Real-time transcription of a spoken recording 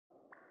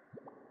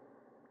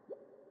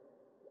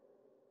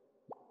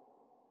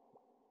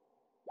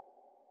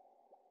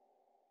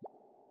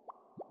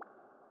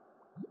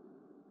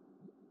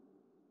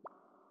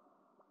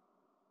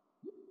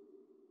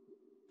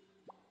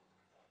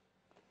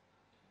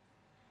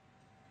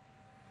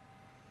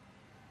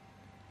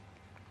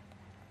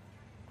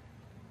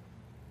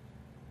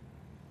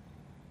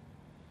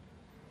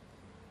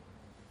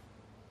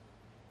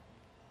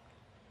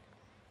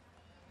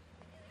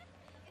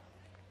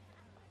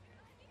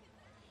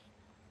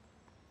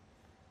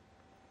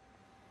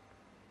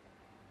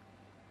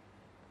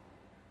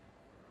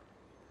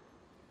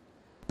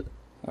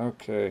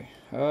Okay.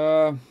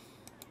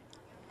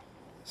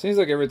 Seems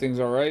like everything's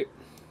alright.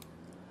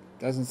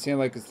 Doesn't seem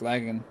like it's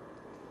lagging.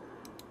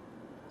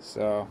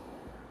 So,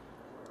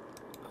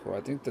 cool.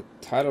 I think the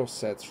title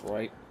set's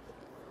right.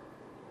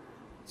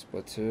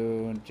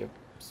 Splatoon.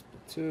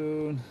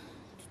 Splatoon.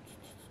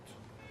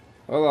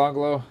 Hello,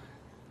 Anglo.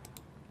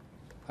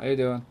 How you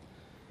doing?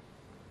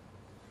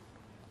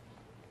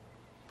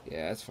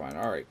 Yeah, that's fine.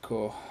 Alright,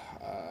 cool.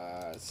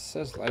 It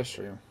says live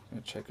stream. I'm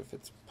gonna check if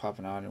it's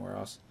popping out anywhere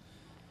else.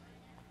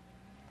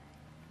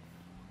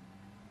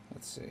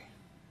 Let's see.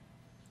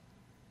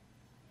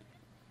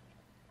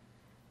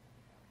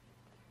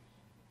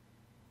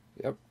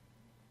 Yep.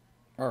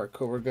 Alright,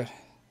 cool, we're good.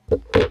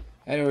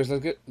 Anyways,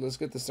 let's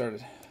get this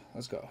started.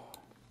 Let's go.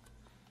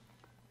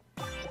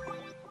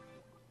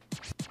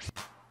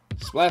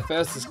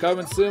 Splatfest is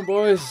coming soon,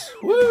 boys.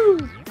 Woo!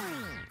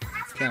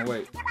 Can't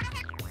wait.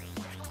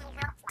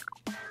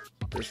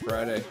 This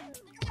Friday.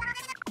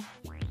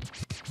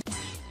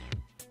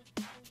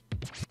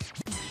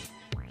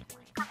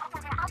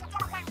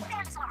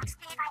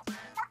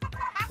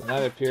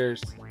 That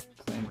appears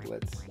claim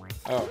blitz.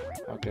 Oh,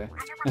 okay.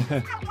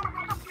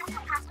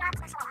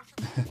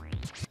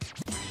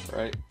 Right.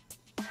 Alright,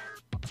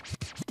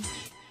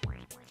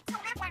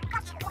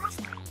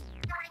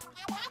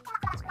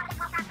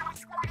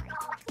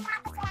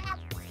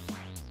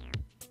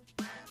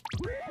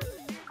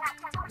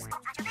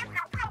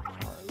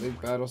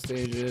 league battle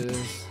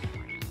stages.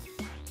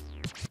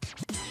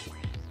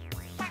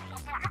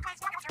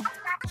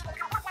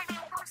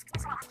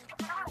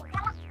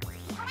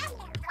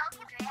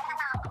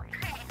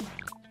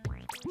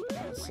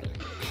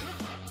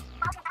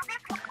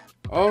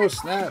 Oh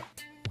snap!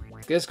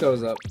 Guess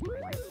goes up.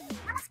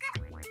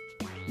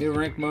 New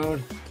rank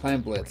mode,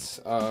 clan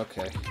blitz. Oh,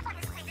 okay.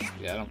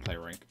 Yeah, I don't play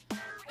rank.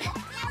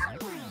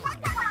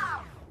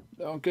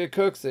 Don't get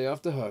cooked, stay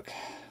off the hook.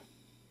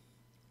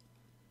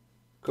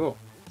 Cool.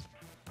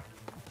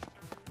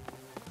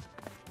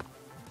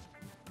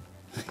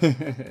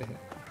 The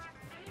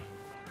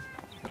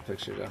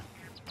picture though.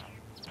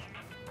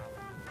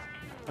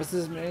 What's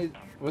this made?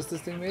 What's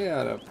this thing made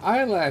out of?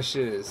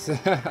 Eyelashes.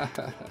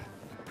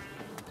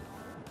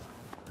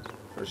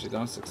 First you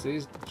don't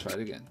succeed, try it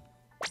again.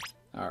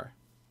 Alright.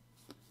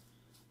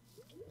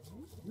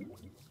 We'll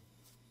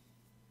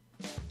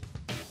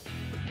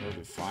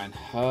be fine.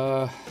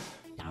 Might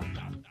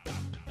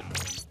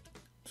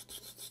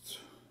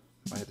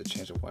have to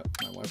change my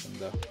weapon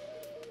though.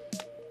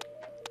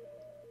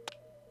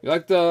 You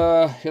like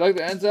the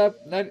ends up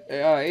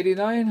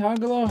 89,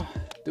 Angelo?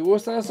 ¿Te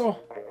gusta eso?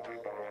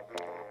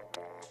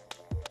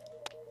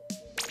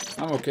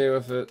 I'm okay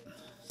with it.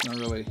 It's not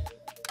really.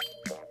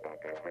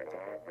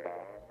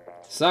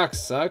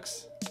 Sucks.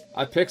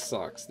 I picked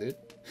socks, dude.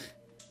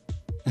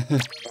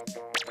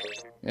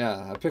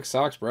 Yeah, I picked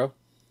socks, bro.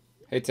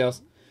 Hey,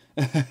 Tails.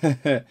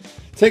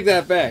 Take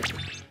that back.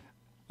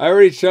 I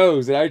already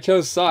chose it. I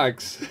chose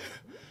socks.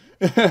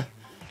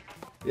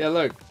 Yeah,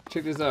 look.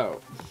 Check this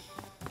out.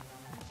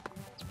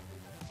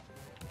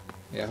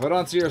 Yeah, hold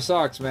on to your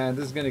socks, man.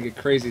 This is gonna get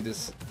crazy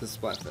this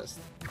Splatfest.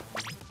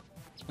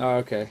 Oh,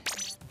 okay.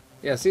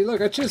 Yeah, see, look,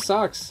 I chose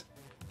socks.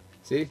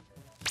 See?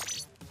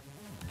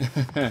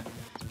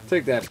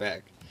 Take that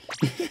back.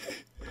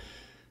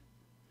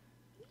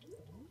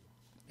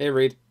 Hey,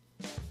 Reed.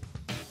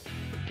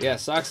 Yeah,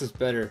 socks is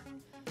better.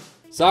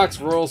 Socks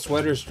roll,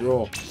 sweaters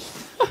drool.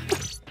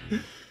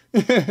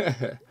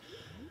 That's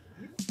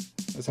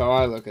how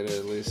I look at it,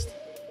 at least.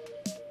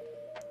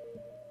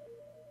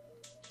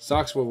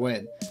 Socks will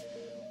win.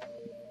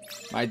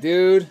 My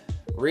dude,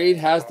 Reed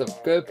has the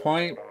good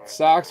point.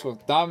 Socks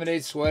will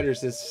dominate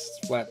sweaters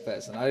this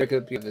Splatfest, and I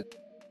could be of it.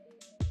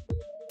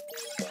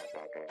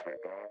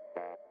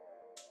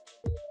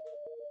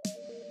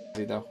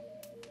 Though.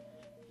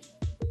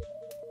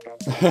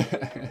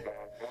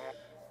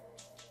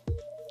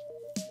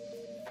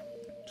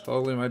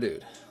 Totally my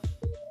dude.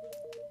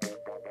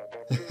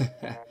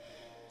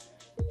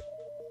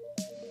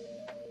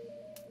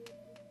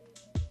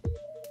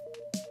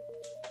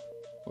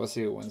 We'll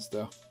see who wins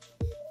though.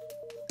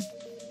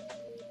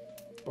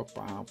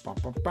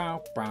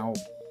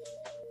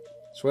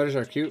 Sweaters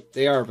are cute.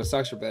 They are, but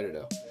socks are better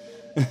though.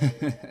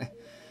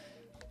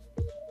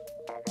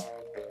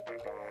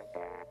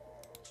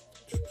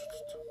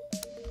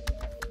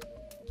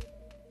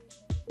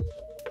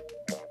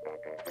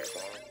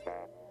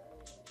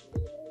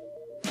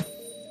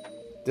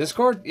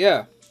 Discord?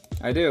 Yeah,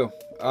 I do.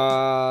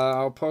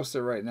 I'll post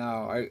it right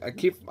now. I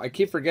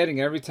keep forgetting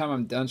every time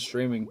I'm done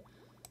streaming. I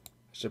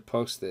should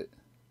post it.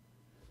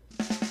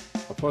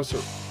 I'll post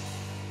it.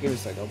 Give me a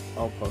sec.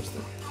 I'll post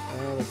it.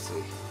 Let's see.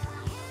 You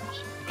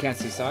can't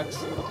see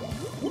socks.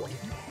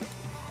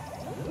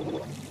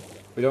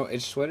 We don't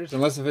itch sweaters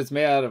unless if it's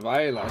made out of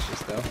eyelashes,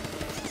 though.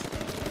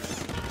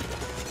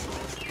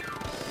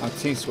 On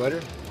team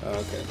sweater. Oh,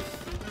 okay.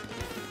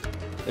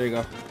 There you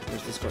go.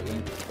 There's Discord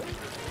link.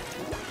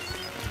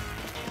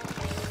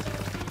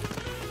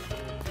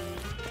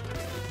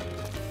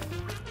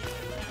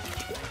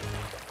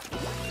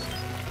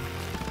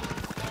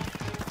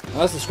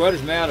 Unless the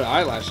sweater's made out of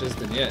eyelashes,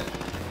 then yeah.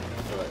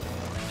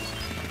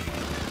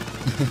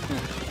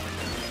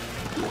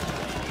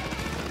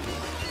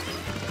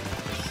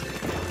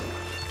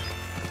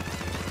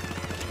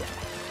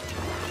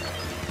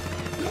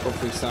 But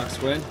hopefully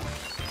socks win.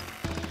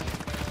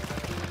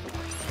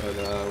 But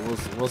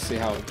we'll see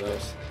how it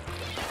goes.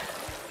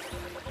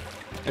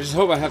 I just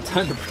hope I have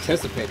time to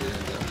participate in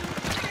it though.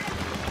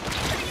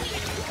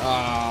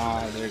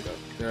 Ah, there you go.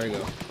 There I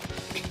go.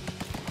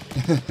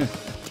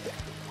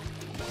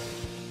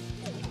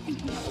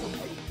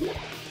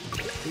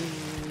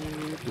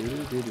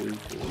 I'm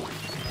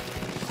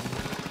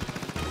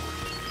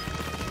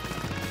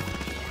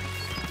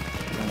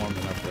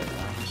warming up right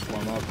now. Just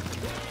warm up.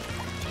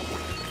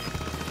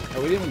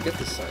 Oh, we didn't even get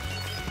this site.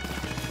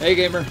 Hey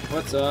gamer,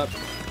 what's up?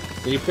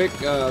 Did you pick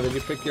your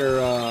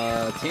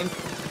team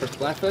for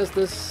Splatfest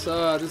this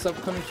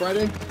upcoming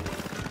Friday?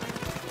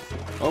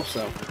 Hope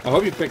so. I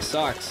hope you picked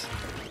socks.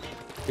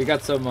 We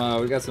got some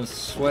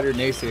sweater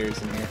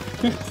naysayers in here.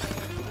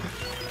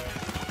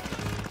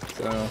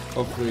 So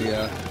hopefully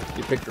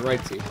you picked the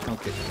right team.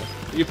 Okay,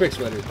 you picked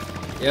sweater.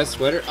 Yes,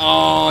 sweater.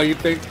 Oh, you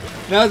picked.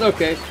 No, it's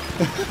okay.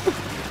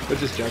 We're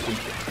just joking.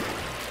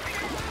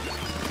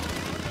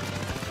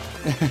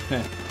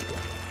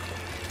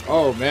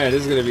 Oh man,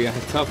 this is gonna be a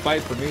tough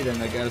fight for me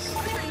then, I guess.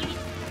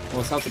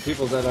 Most half the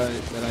people that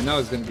I know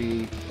is gonna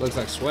be looks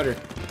like sweater.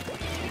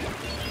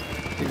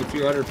 I think a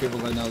few other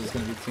people I know is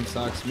gonna be Team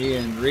Socks. Me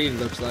and Reed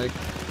looks like.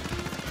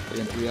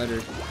 And 3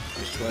 other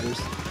sweaters.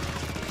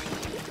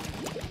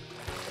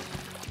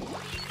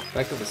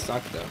 Back to the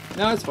stock though.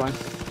 No, it's fine.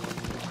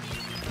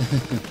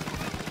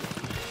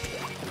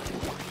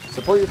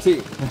 Support your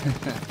team.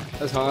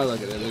 That's how I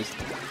look at it, at least.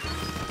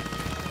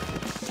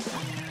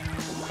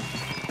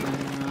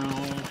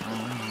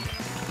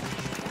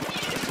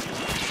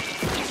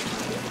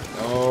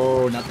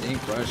 Oh, not the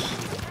ink brush.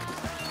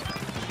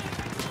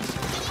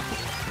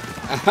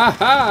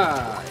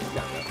 Ahaha! You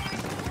got that.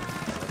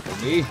 For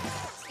me.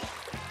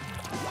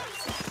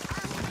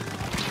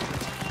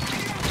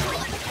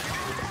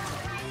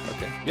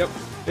 Okay, yep,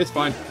 it's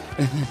fine.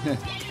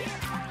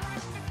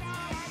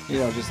 You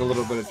know, just a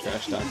little bit of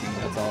trash talking,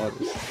 that's all it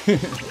is.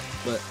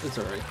 But it's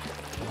alright.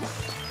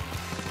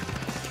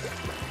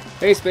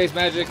 Hey, Space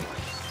Magic!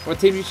 What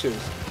team you choose?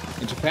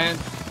 In Japan?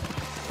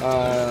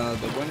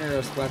 The winner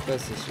of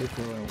Splatfest is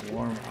Super and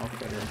Warm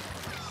Outfitter.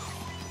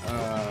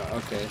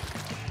 Okay.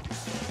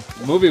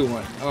 Movie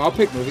one. Oh, I'll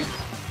pick movie.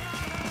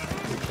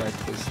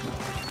 Practice.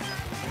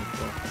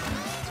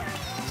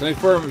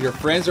 74 of your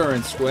friends are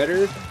in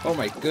sweater. Oh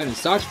my goodness.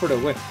 Socks for the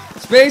win.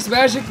 Space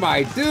Magic,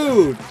 my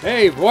dude.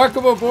 Hey,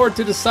 welcome aboard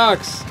to the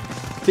Socks.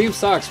 Team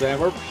Socks, man.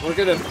 We're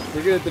gonna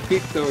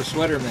defeat the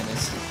sweater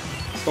menace.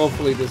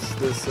 Hopefully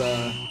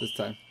this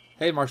time.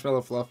 Hey,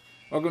 Marshmallow Fluff.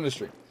 Welcome to the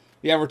stream.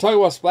 Yeah, we're talking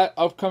about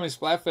upcoming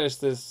Splatfest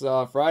this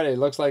Friday.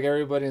 Looks like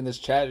everybody in this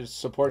chat is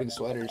supporting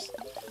sweaters.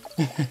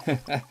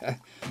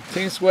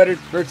 Team Sweater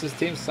versus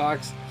Team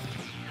Socks.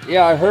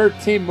 Yeah, I heard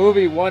Team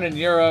Movie won in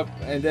Europe,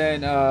 and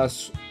then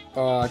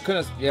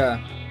couldn't. Yeah,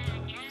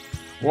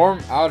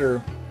 Warm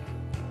Outer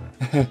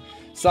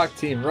Sock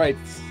Team, right?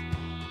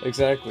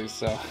 Exactly.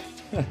 So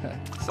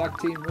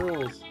Sock Team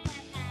rules.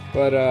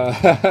 But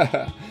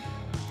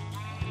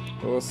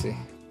we'll see.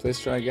 Please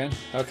try again.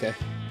 Okay,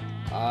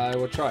 I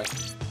will try.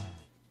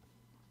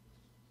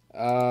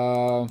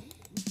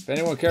 If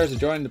anyone cares to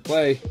join the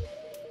play,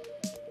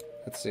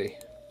 let's see.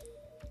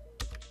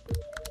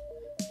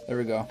 There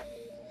we go.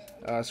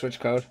 Switch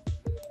code.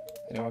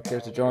 Anyone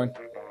cares to join?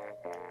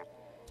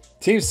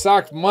 Team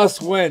Sock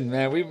must win,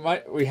 man.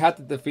 We have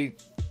to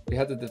defeat.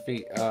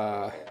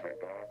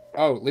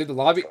 Oh, leave the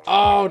lobby.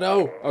 Oh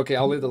no. Okay,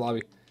 I'll leave the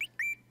lobby.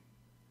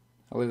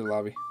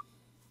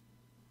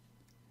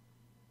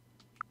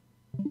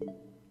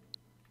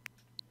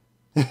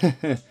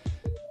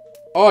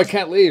 Oh, I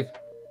can't leave.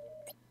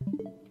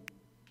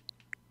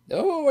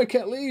 No, I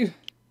can't leave.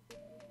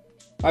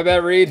 My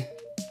bad, Reed.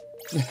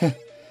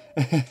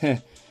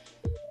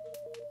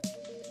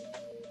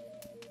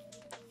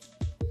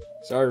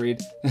 Sorry,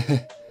 Reed.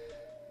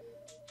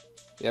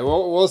 Yeah,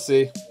 we'll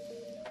see.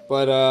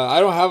 But I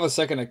don't have a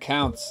second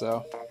account,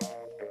 so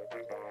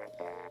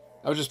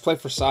I'll just play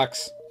for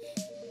Socks.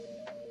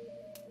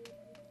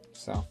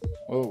 So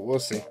we'll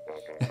see.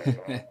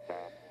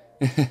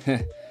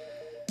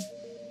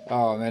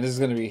 Oh man, this is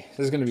gonna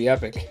be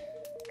epic.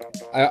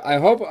 I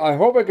hope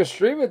I can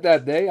stream it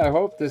that day. I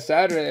hope this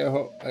Saturday. I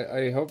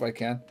hope I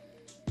can.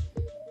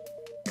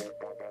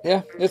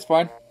 Yeah, it's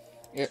fine.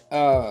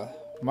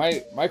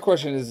 My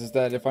question is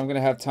that if I'm gonna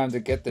have time to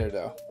get there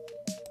though.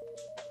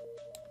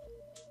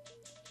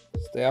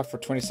 Stay off for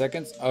 20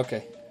 seconds.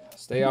 Okay,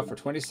 stay off for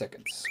 20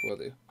 seconds. Will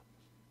do.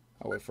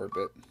 I'll wait for a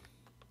bit.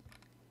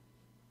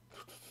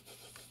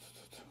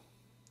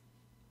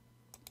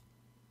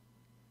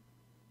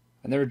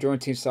 I never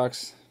joined Team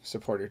Socks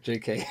supporter.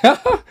 JK.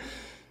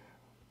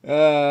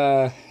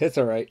 It's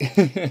all right.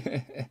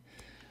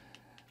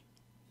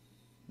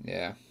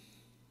 Yeah.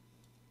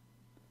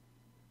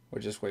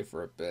 We'll just wait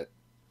for a bit.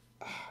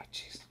 Ah,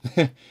 jeez.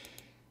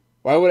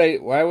 Why would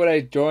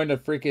I join a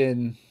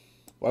freaking?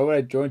 Why would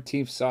I join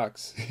Team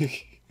Socks?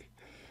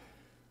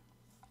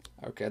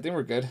 Okay, I think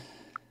we're good.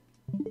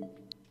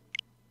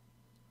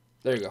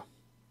 There you go.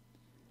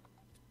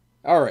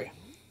 All right.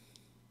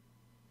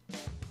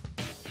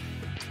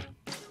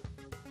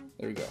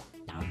 There we go.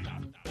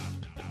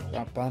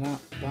 No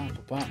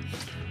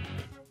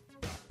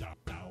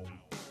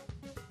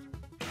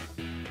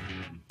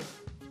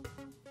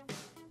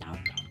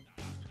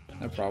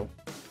problem.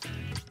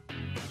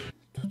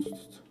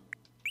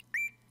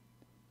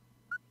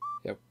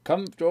 Yep,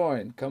 come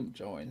join. Come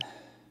join.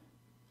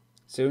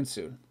 Soon,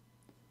 soon.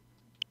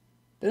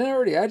 Didn't I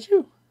already add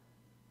you?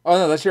 Oh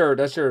no, that's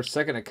your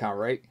second account,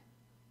 right?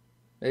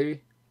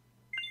 Maybe.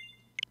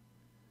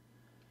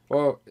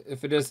 Well,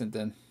 if it isn't,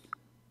 then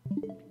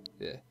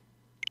yeah.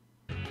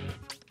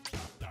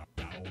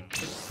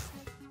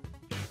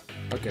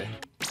 Okay.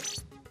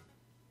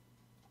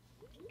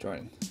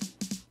 Join.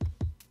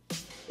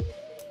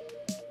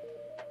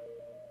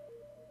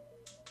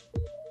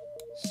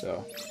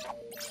 So.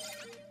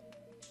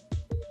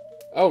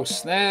 Oh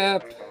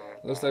snap!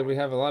 Looks like we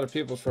have a lot of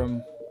people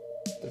from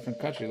different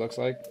country. Looks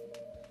like.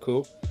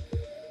 Cool.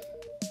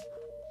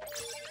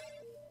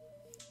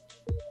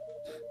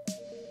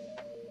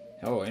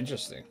 Oh,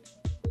 interesting.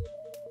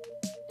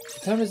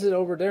 What time is it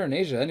over there in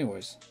Asia,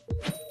 anyways?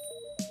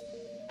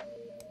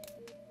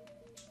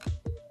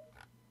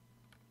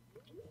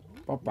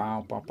 Bow,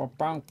 bow, bow,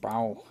 bow,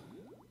 bow.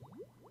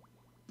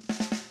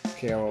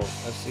 Okay, well,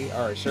 let's see.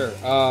 All right, sure.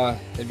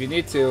 If you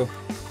need to,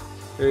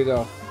 here you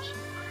go.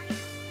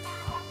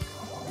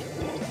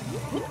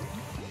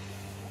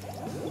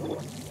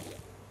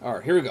 All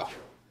right, here we go.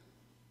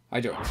 I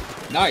do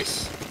it.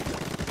 Nice.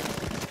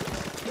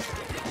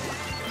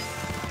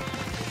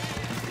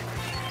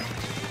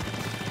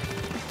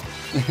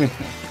 All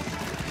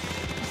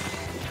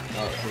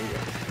right, here we go.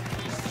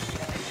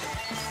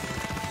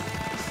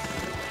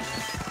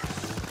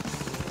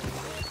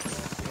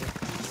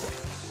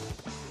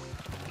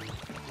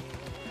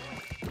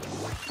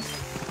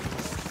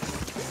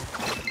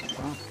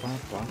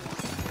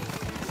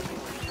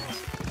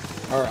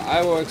 All right,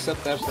 I will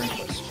accept that friend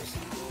request.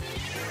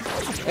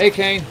 Hey,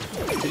 Kane,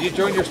 did you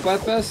join your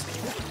Splatfest?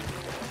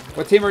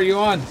 What team are you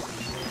on?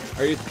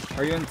 Are you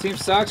in Team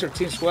Socks or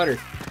Team Sweater?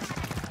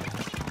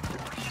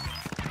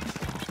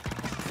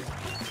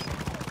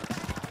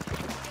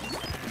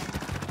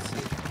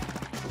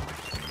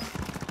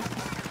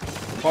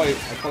 I'll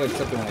probably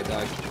accept it when I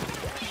die.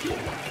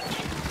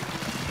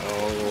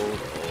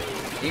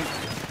 Oh, ink.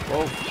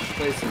 Both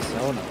places.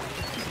 Oh no.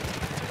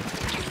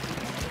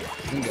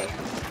 Inga.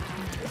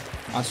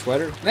 On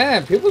Sweater?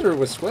 Man, people are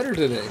with Sweater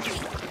today.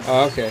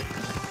 Oh, okay.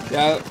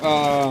 Yeah,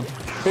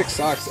 pick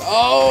Socks.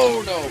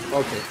 Oh no.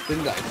 Okay,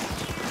 didn't die.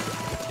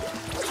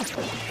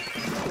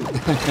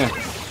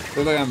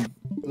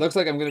 Looks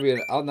like I'm gonna be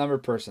an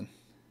outnumbered person.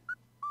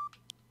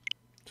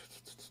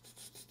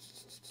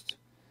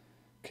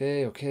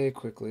 Okay,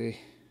 quickly.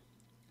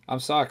 I'm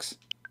Socks.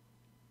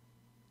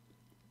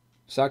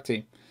 Sock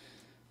team.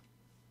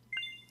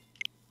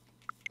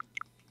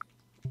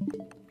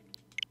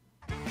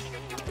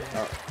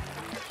 Alright.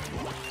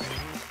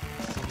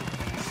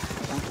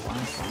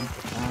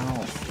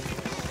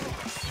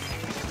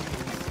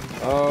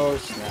 Oh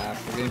snap,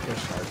 we're getting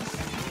pushed hard.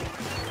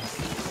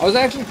 I was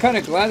actually kind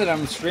of glad that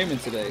I'm streaming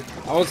today.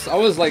 I was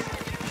like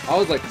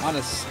on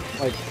a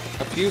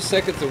few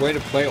seconds away to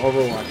play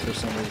Overwatch for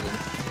some reason.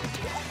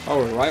 Oh,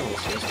 we're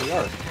rivals. Yes, we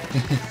are.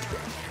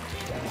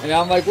 And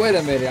I'm like, wait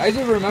a minute. I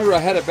just remember I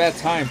had a bad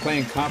time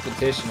playing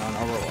competition on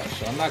Overwatch,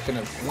 so I'm not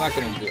gonna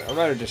do it. I'd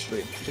rather just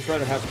stream. Just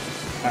rather have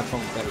fun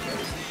with better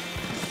guys.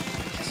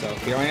 So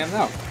here I am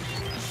now.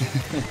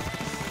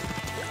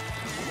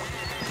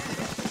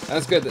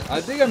 That's good.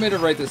 I think I made a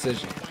right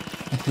decision. I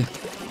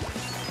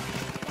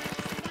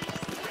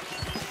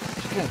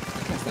can't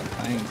stop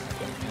playing that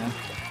thing, man.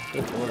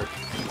 Good lord.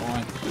 Come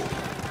on.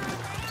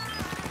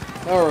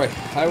 Alright,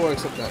 I will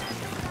accept that.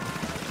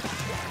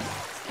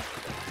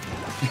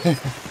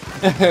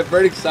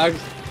 Burning Socks.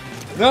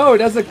 No,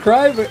 that's a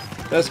crime.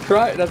 That's a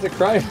crime. That's a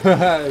crime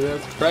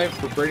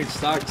for burning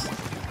socks.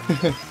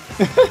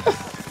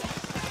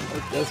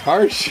 That's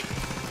harsh.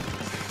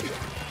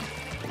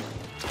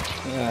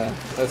 Yeah,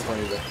 that's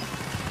funny though.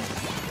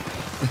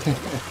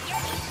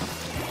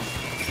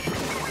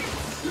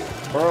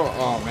 Pearl,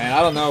 oh man,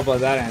 I don't know about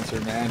that answer,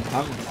 man.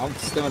 I'm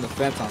still on the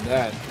fence on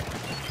that.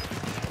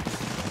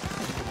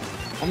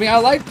 I mean, I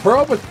like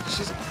Pearl, but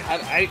she's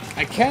I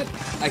can't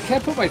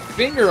put my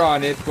finger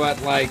on it,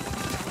 but like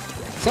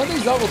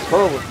something's up with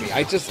Pearl with me.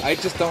 I just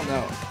don't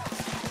know.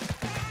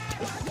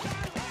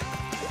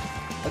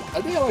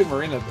 I think I like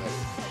Marina better,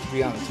 to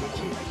be honest with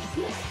you.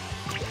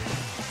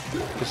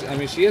 I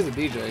mean, she is a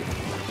DJ,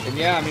 and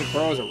yeah, I mean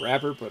Pearl is a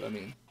rapper, but I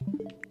mean,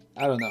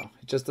 I don't know.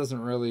 It just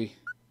doesn't really.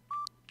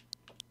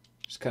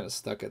 Just kind of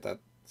stuck at that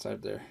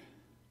side there.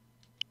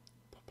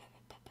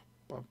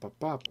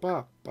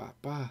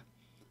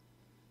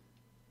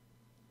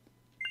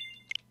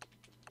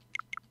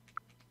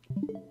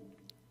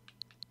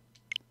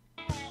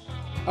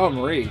 Oh,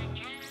 Marie.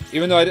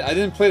 Even though I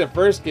didn't play the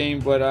first game,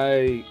 but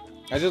I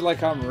just like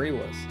how Marie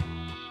was.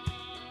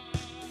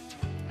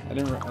 I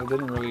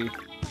didn't really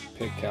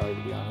pick Callie,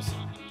 to be honest.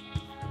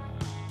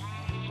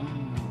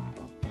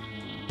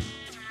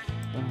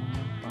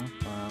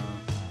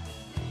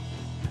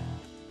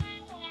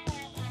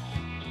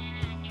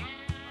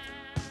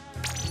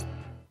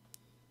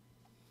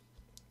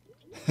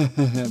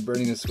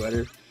 Burning a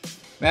sweater.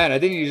 Man, I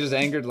think you just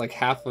angered like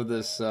half of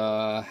this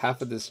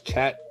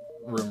chat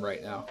room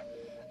right now.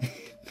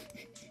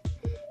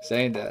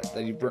 Saying that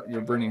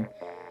you're burning.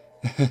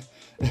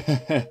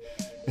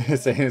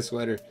 Saying a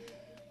sweater.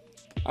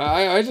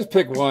 I just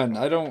pick one.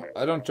 I don't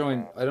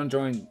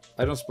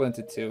split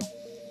into two.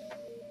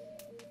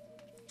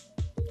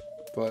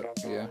 But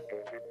yeah,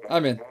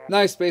 I'm in.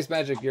 Nice, Space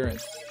Magic, you're in.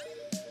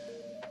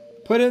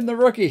 Put in the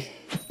rookie.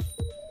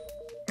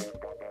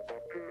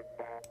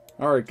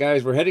 All right,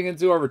 guys, we're heading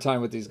into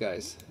overtime with these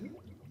guys.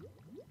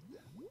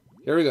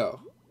 Here we go.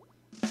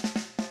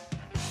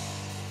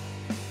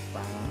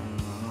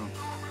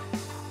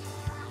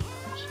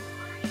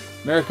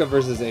 America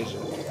versus Asia.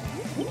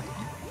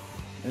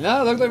 And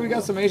now it looks like we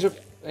got some Asia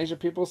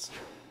peoples.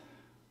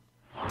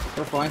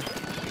 We're fine.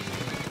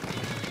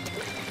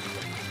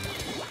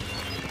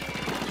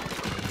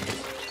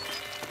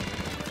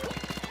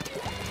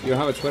 You don't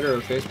have a Twitter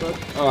or Facebook?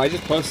 Oh, I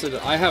just posted.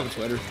 I have a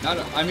Twitter.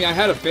 I mean, I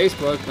had a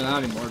Facebook, but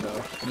not anymore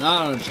though.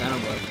 Not on the channel,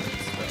 but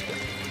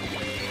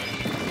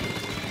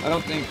I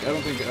don't think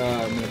I'm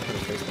gonna put a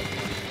Facebook.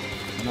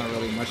 I'm not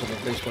really much of a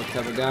Facebook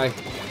type of guy.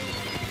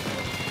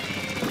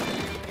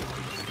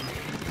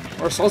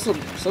 Or social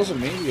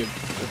media,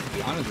 to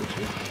be honest with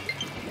you.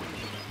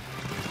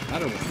 I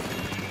don't know.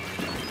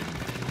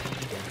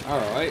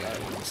 Alright,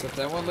 I'll accept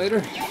that one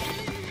later.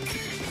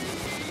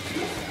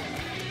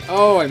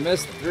 Oh, I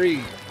missed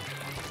 3.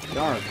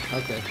 Darn,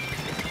 okay.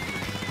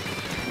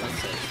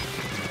 That's it.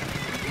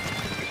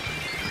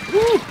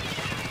 Woo!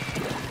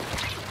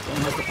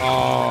 Someone has to,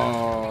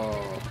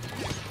 oh!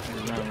 I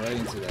ran right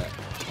into that.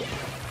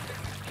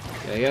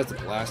 Yeah, he has the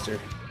blaster.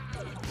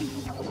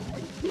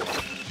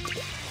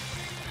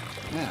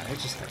 Man, I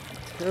just have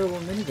terrible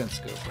minigun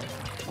skills right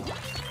now.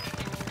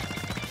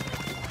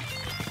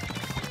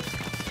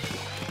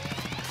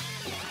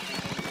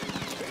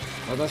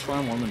 Oh, that's why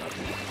I'm warming up.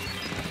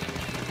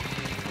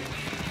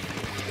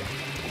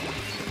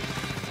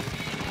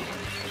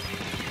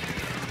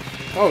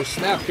 Oh,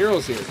 snap,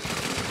 Hero's here.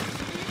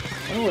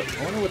 I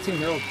wonder what Team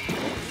Hero...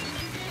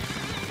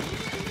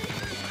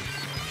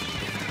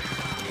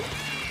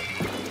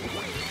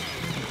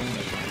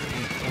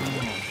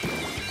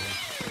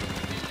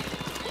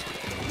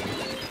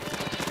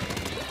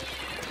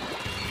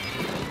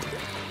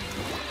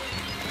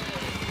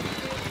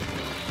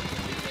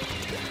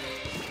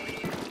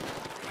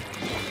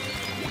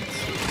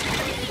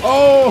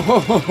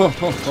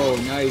 Oh,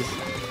 nice.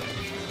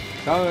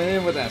 Coming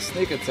in with that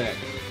sneak attack.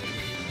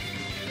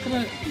 Come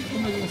on,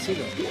 I didn't see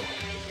that.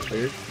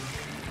 Weird.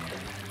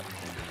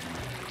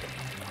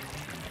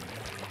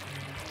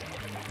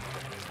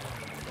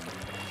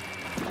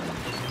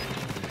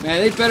 Man,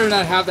 they better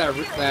not have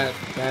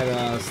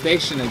that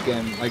station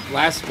again, like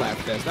last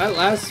Splatfest. That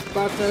last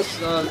Splatfest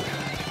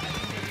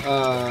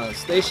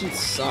station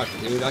sucked,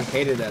 dude. I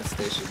hated that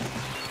station.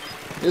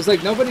 It was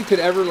like nobody could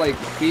ever like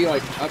be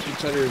like up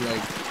each other.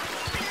 Like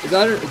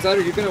it's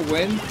either you're gonna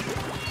win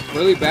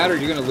really bad or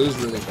you're gonna lose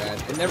really bad.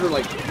 It never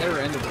ended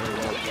very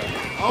well. But,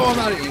 oh, I'm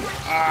not even.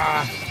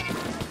 Ah,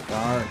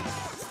 darn.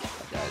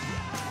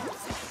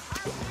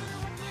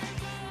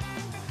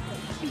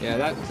 Yeah,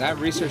 that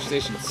research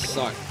station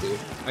sucked, dude.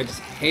 I just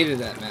hated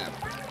that map.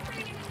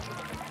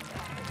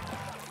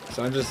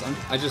 So I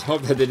just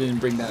hope that they didn't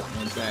bring that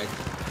one back.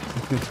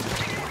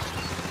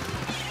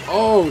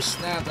 Oh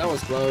snap, that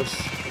was close.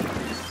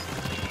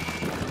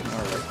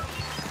 Alright.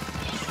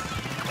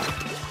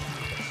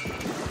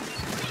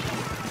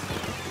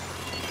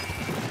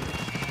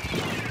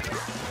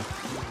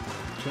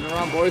 Turn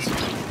around, boys.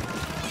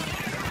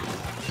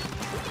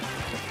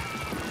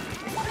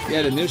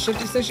 Yeah, the new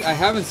shifty station? I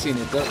haven't seen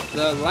it.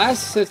 The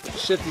last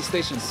shifty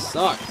station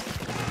sucked.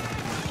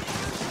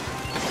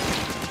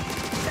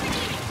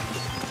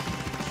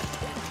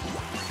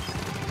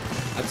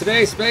 Not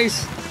today,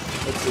 Space!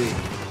 Let's see.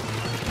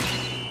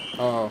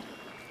 Oh.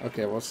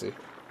 Okay, we'll see.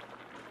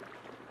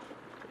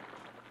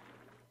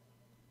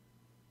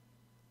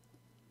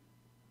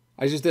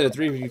 I just did a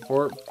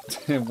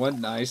 3v4 and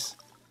went nice.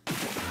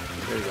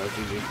 There you go,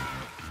 GG.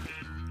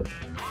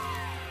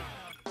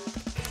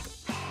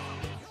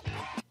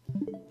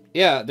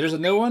 Yeah, there's a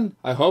new one?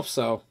 I hope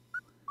so.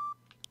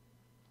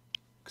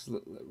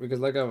 Because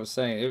like I was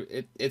saying,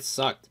 it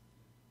sucked.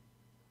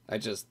 I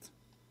just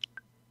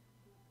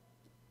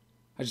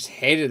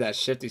hated that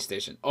shifty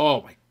station.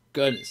 Oh my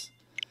goodness.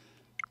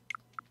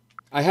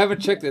 I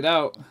haven't checked it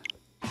out.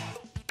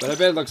 But I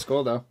bet it looks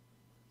cool though.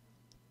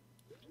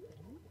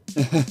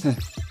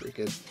 Pretty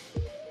good.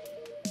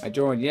 I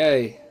joined,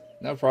 yay.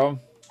 No problem.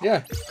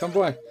 Yeah, come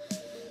play.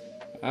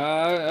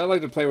 I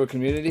like to play with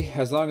community.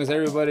 As long as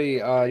everybody,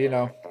 you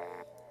know,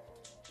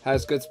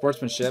 has good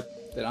sportsmanship,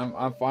 then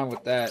I'm fine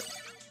with that.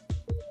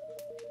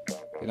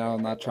 You know,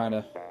 I'm not trying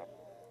to.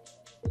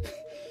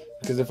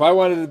 Because if I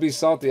wanted to be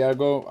salty, I'll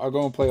go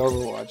and play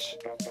Overwatch.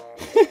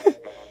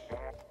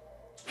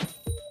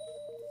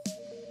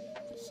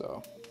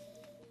 So,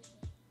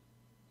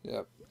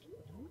 yep.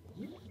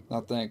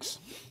 No thanks.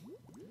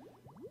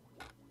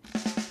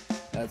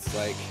 That's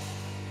like,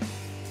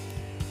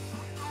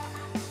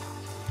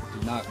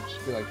 do not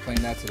feel like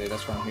playing that today.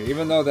 That's why I'm here.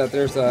 Even though that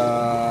there's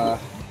a,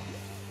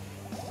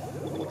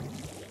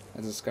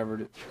 I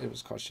discovered it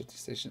was called Shifty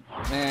Station.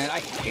 Man, I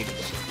hated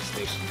Shifty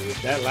Station, dude.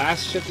 That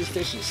last Shifty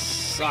Station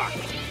sucked.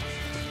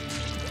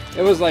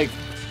 It was like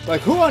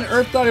who on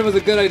earth thought it was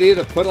a good idea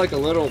to put like a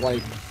little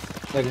like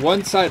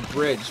one side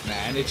bridge,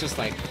 man? It's just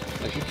like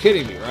you're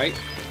kidding me, right?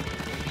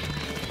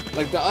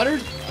 Like the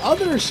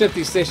other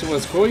Shifty Station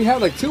was cool. You had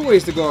like 2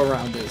 ways to go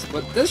around this,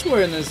 but this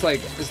one is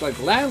like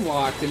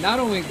landlocked, and not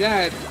only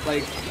that,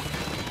 like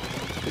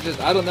it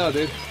just, I don't know,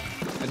 dude.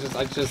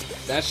 I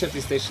just that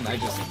Shifty Station,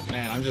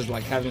 man, I'm just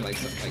like having like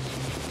some like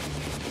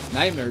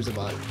nightmares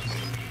about it.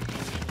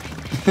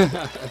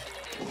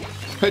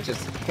 I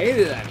just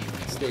hated that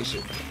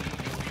station.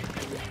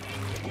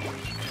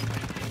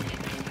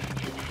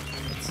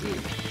 Let's see.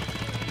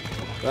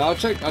 But I'll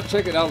check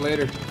it out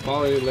later.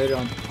 Follow you later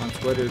on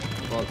Twitter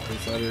about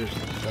this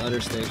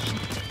other station.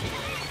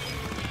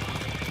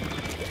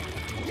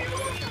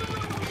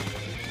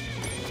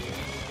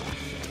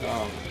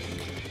 Oh.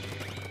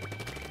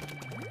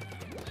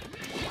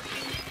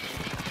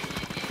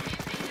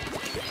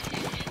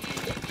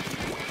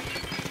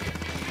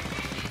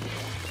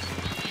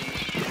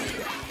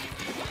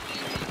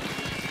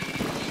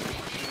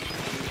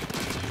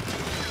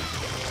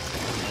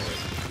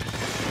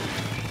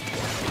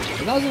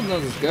 The nozzle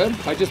nose is good.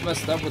 I just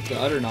messed up with the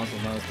other nozzle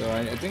nose though.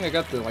 I think I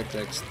got the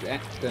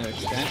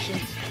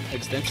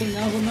extension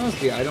nozzle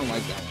nose. Yeah, I don't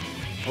like that one.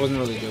 I wasn't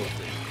really good with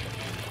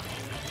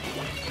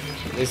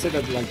it. They said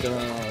that like the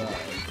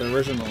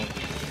original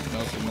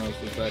nozzle nose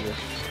was better.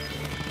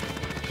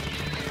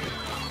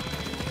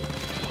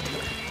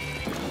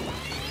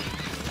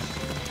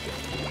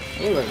 I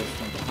look like it's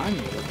from behind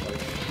me. It looks like.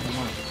 Come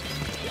on.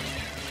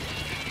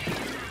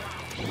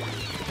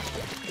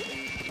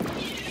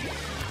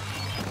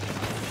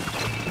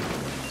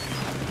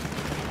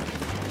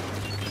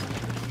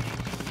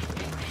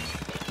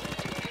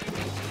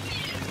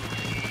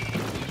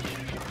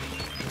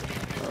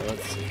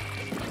 Let's see.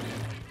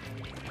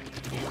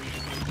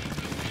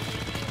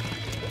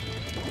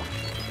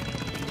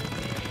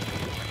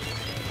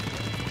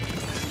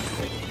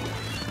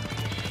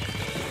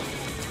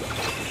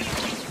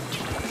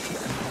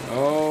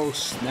 Oh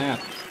snap.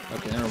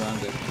 Okay, never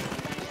mind it.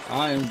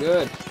 I am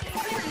good.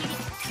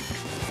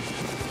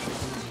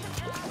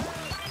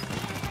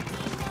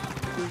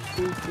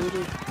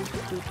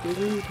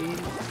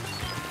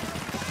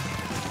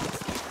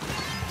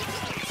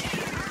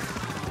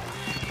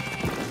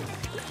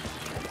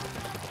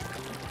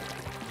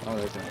 Oh,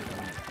 there's another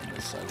one on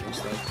this side,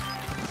 looks like.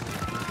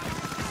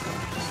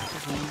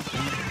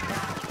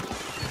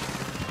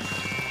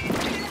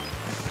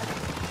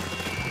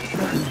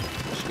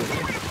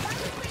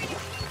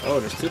 Oh,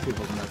 there's 2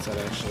 people on that side,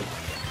 actually.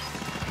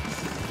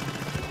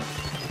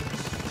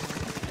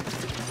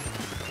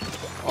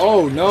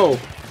 Oh, no!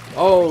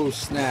 Oh,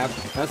 snap.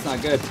 That's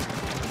not good.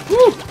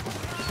 Woo!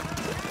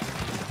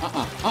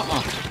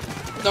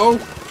 No!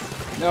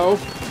 No!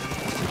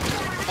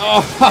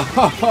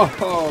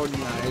 Oh,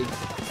 nice.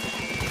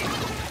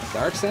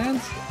 Dark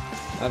Sands?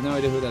 I have no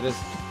idea who that is.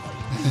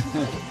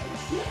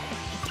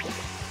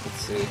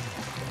 Let's see.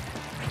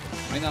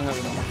 Might not have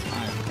enough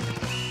time.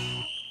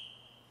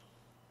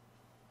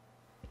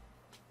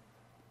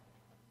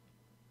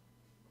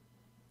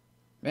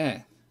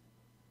 Man.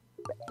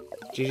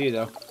 GG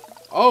though.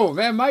 Oh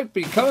man, might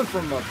be coming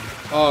from a.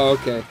 Oh,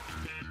 okay.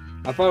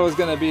 I thought it was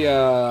gonna be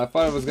a.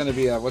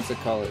 What's it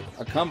called?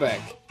 A comeback.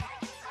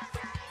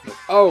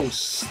 Oh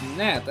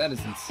snap! That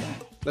is insane.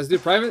 Let's do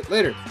private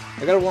later.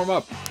 I gotta warm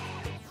up.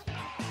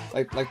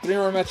 Like 3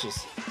 more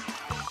matches.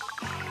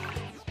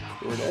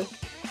 You were dead?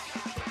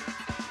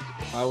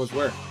 I was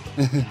where?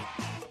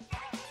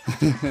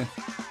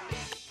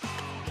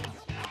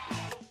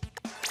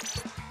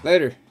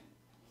 Later.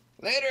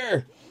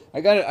 Later. I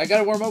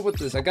gotta warm up with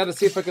this. I gotta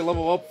see if I can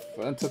level up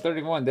until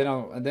 31. Then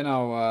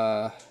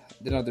I'll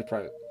do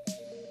private.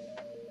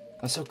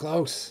 I'm so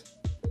close.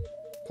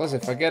 Plus,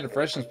 if I get a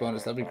freshness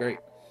bonus, that'd be great.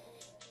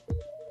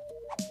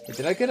 Wait,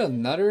 did I get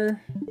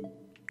another?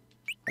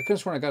 I could have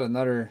sworn I got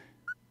another.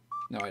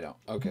 No, I don't.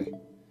 Okay.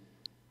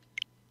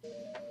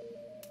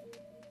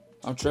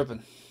 I'm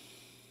tripping.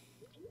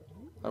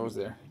 I was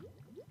there.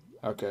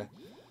 Okay.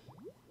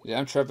 Yeah,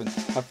 I'm tripping.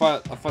 I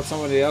thought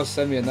somebody else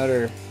sent me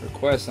another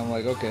request. I'm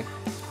like, okay.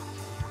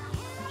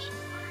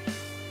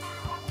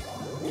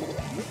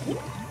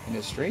 In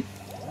the street?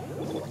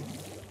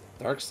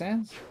 Dark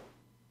Sands?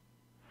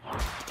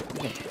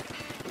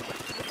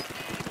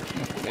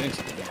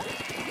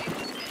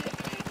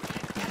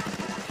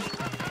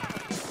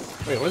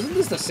 Wait, wasn't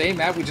this the same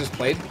map we just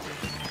played?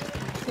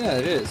 Yeah,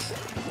 it is.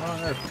 What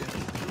on earth?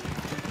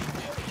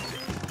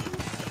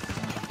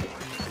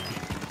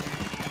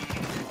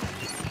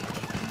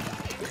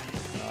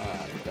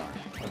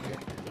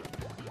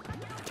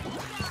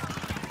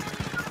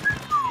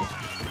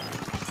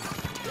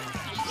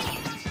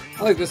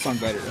 I like this song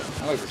better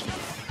though. I like this one.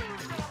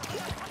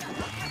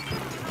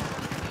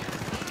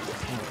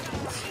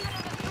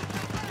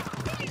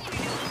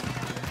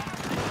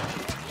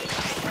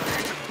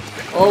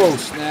 Oh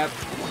snap.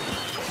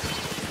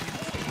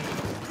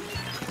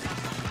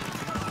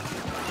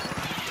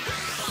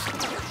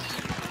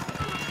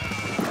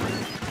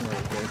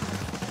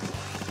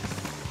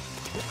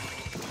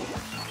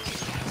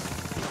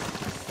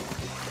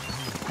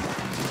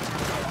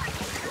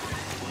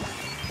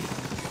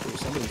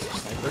 Somebody's a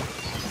sniper.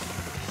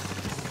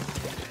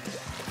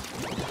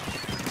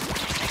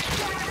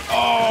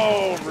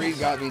 Oh, Reed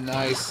got me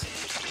nice.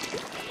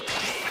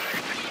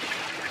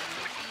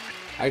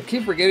 I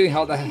keep forgetting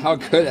how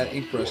good that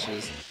ink brush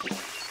is.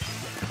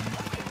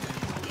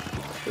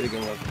 Pretty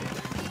good weapon.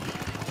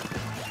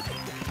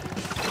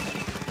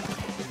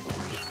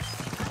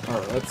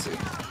 Alright, let's see.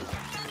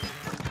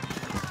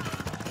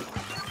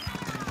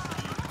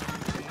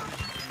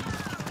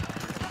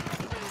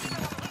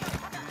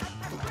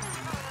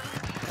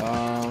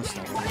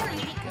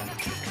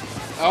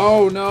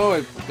 Oh no,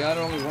 I got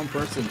only one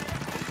person.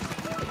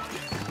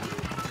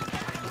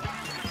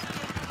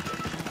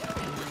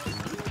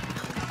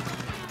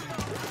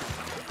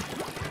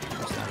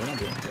 We're not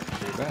doing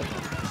pretty bad.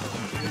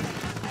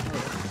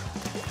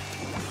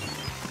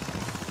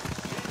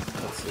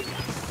 Let's see.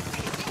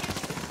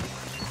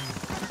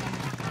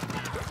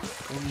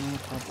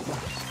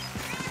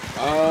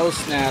 Oh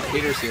snap,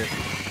 Peter's here.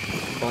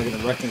 Probably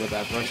gonna wreck me with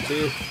that brush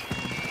too.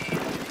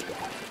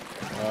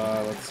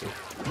 Let's see.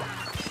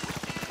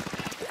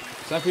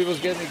 Some people's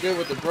getting me good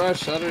with the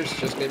brush, others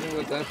just get me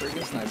with that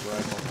freaking sniper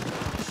rifle.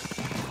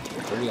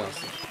 Pretty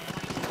awesome.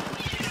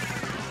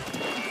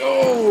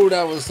 Oh,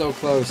 that was so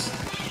close.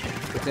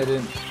 But that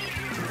didn't.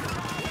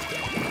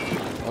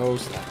 Oh,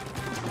 snap.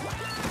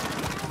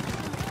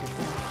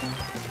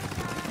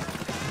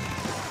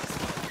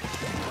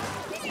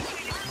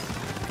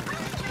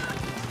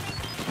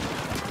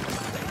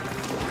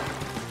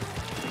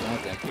 Oh,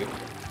 thank you.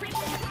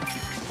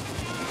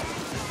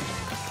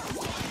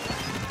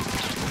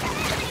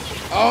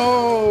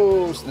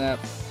 Oh, snap.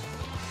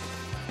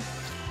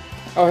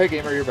 Oh, hey,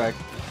 gamer, you're back.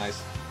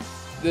 Nice.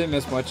 Didn't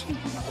miss much.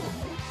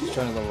 Just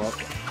trying to level up.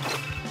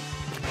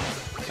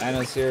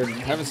 Lana's here.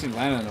 Haven't seen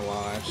Lana in a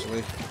while,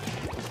 actually.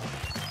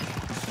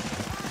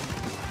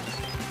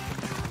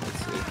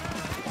 Let's see.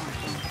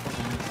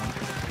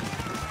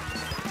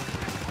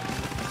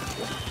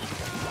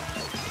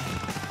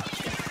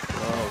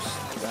 Gross.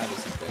 That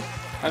isn't big. I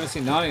haven't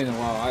seen Nani in a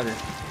while either.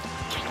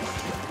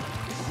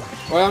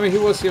 Well, I mean, he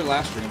was here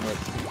last stream, but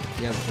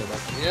he hasn't showed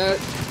up yet.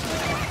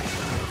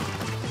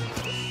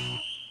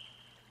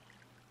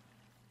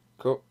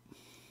 Cool.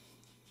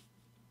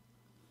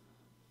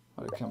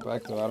 I'll come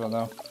back though, I don't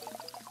know.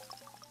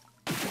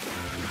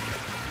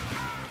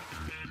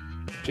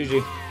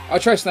 GG. I'll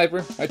try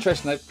sniper. I try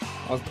snipe.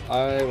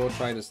 I will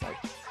try to snipe.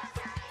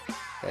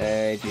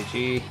 Hey,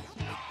 GG.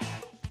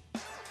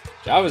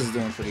 Java's is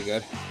doing pretty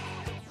good.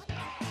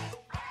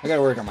 I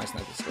gotta work on my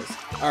sniper skills.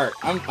 Alright,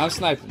 I'm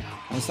sniping.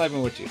 I'm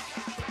sniping with you.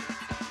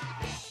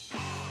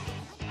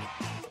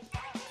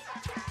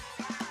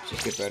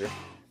 Just get better.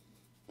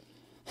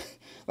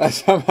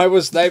 Last time I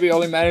was sniping, I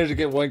only managed to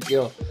get 1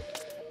 kill.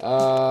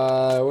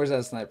 Where's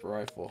that sniper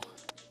rifle?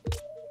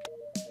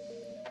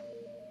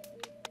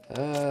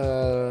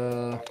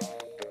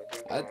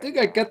 I think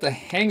I got the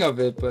hang of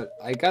it, but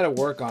I gotta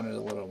work on it a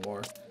little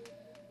more.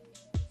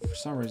 For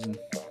some reason.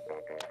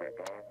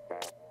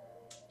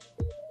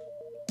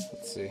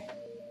 Let's see.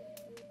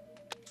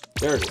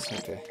 There it is,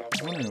 okay. I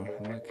don't know,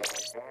 like,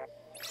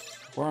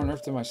 where on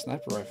earth did my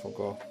sniper rifle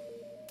go?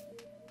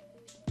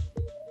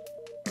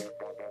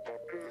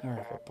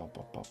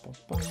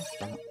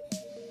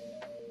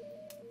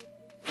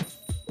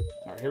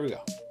 Alright, here we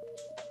go.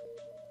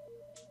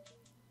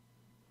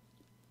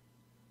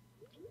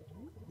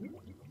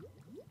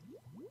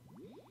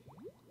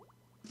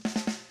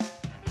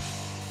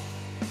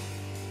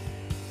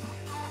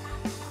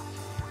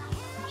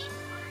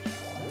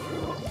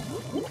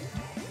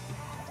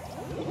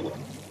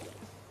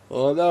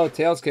 Oh no,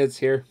 Tails Kid's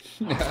here.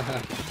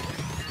 Gonna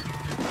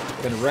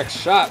wreck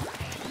shop.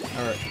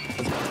 Alright,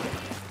 let's go.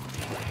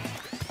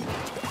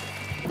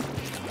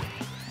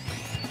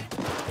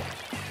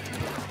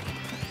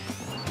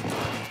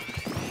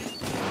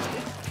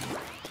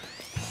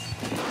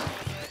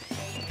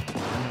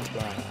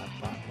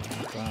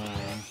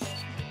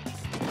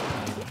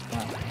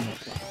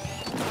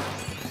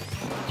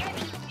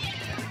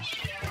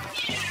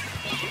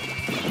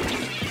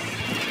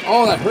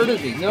 Oh, that hurted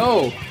me.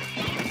 No.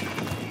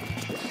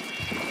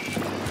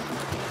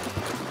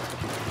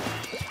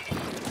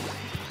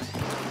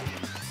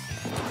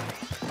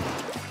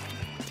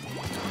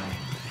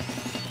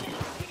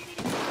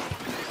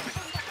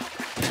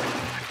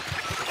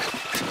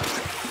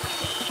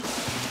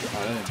 Oh,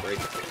 that didn't break.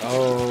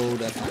 Oh,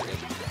 that's not good.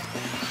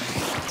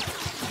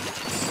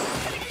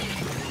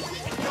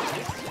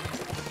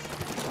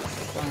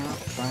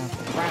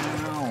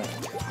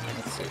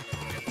 Let's see.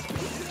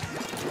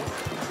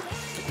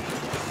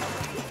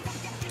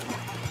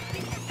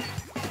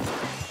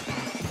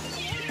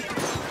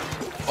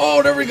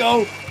 Oh, there we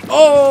go.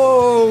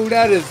 Oh,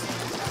 that is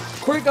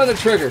quick on the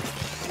trigger.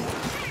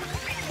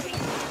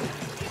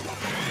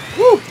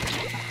 Woo.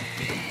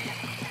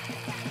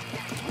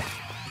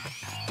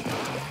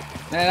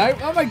 Man,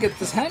 I might get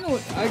this handle.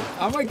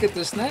 I might get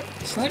this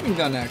sniping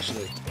gun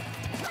actually.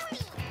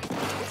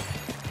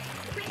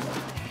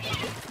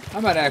 I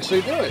might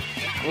actually do it.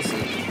 We'll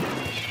see.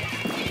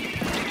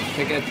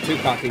 Can't get too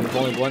cocky with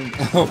only one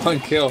one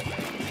kill.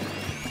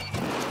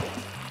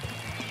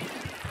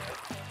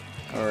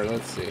 Or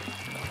let's see.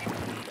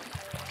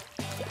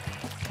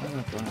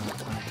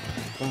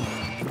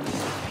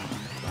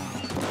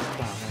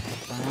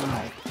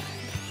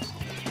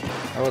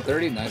 Oh,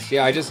 30, nice.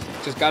 Yeah, I just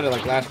got it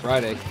like last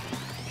Friday.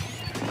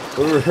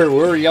 We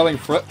were yelling.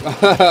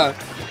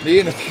 Me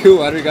and a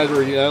few other guys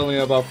were yelling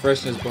about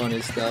freshness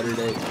bonus the other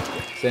day,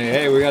 saying,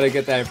 "Hey, we gotta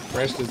get that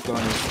freshness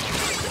bonus."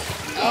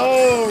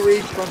 Oh,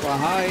 reach from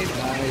behind,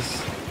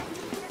 nice.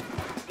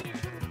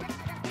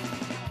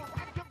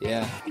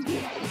 Yeah,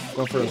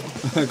 going for those,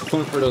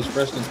 going for those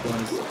freshness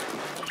bonus.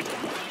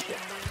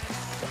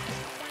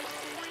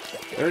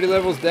 30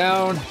 levels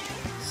down,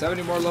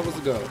 70 more levels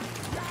to go.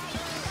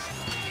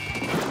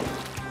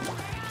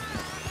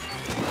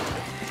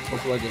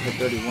 Hopefully I can hit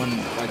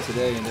 31 by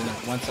today, and then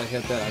once I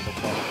hit that, I can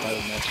probably fight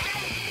with next.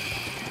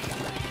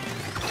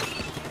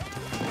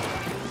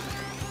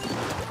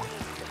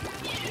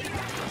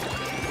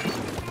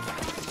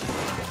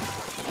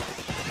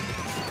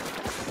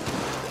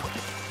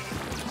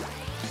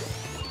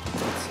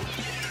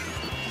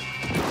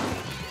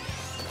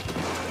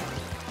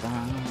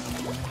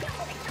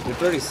 You're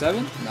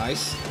 37?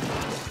 Nice.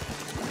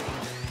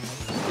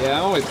 Yeah,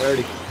 I'm only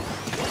 30.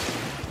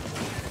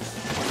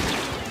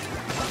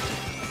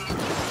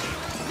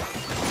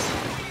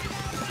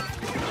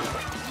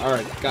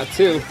 Alright, got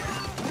 2. Let's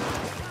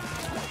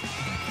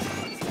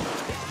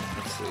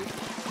see.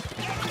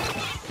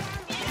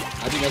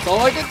 I think that's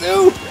all I can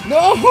do!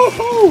 No!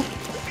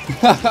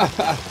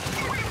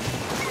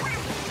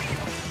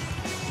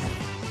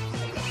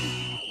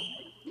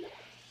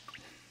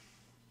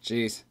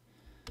 Jeez.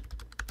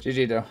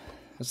 GG though.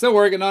 I'm still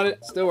working on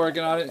it. Still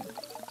working on it.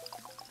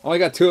 Only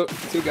got two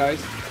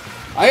guys.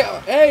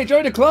 Hey,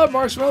 join the club,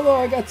 Marshmallow.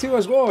 I got 2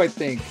 as well, I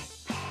think.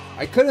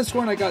 I could have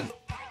sworn I got...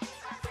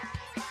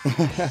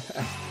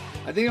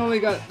 I think I only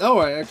got... No,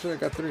 I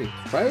got 3.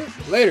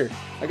 Private? Later.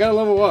 I gotta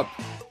level up.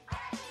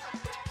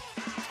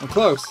 I'm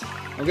close.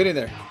 I'm getting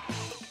there.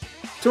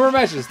 2 more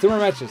matches. 2 more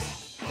matches.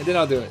 And then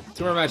I'll do it.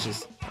 2 more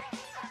matches.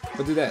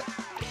 We'll do that.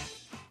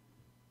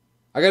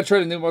 I gotta try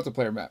the new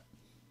multiplayer map.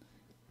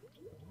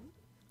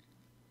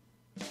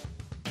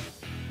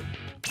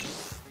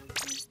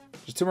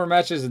 Just 2 more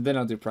matches and then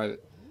I'll do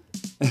private.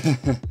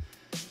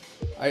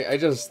 I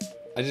just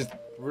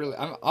really,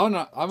 I'm on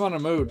a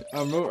mood.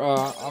 I'm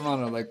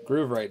on a like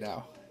groove right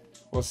now.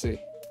 We'll see.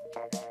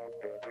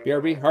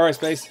 BRB. All right,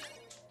 space.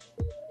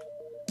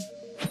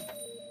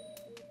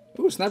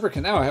 Ooh, Sniper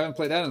Canal. I haven't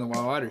played that in a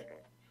while either.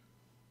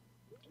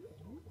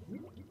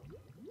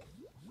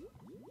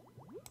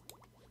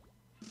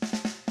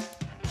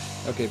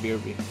 Okay,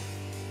 BRB.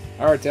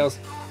 All right, Tails.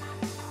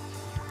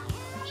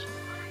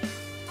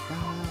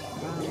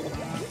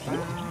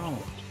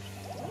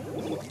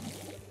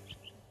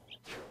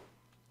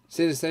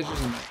 See the stations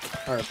and...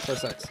 Alright,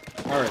 press X.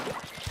 Alright.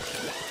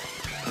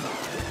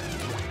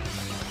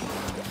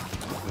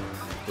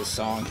 This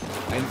song.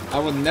 I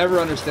will never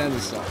understand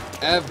this song.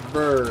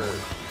 Ever.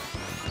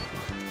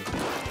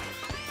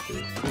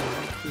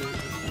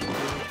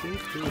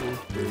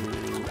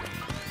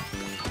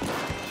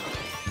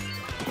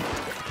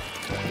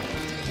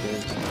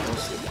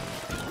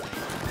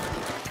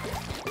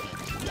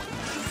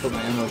 Put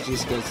my MLG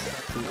skills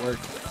to work.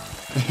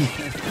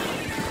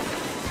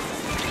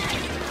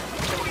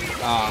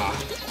 Ah.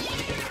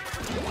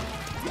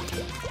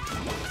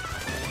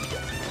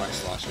 Price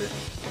Slosher.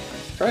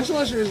 Price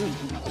Slosher isn't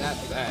that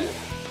bad.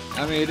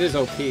 I mean, it is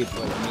OP, but I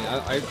mean,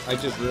 I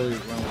just really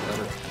run with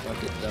better.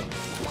 Fuck it, though.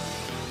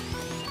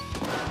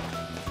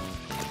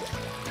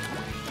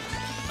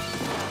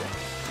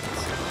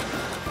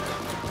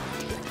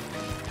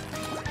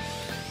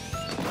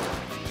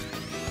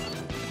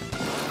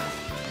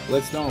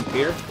 Blitz don't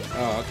appear?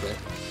 Oh, okay.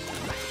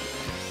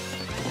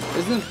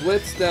 Isn't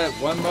Blitz that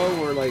one mode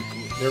where, like,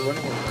 they're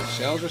running with like,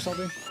 shells or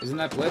something? Isn't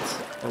that Blitz?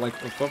 Or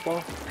like with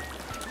football?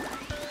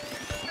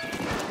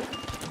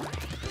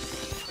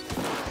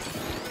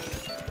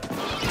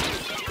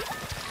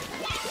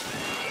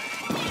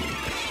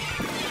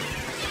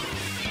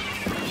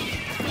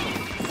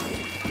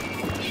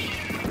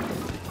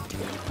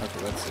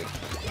 Okay, let's see.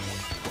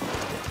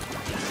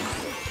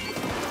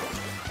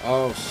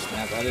 Oh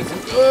snap, that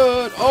isn't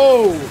good!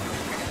 Oh!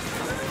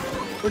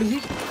 What did he...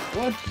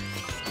 What?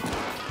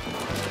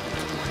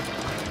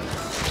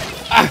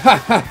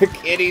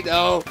 Kitty,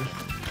 no!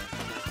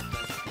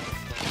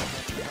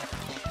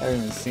 I haven't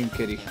even seen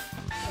Kitty.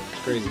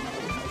 It's crazy.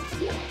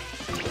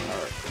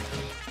 Alright.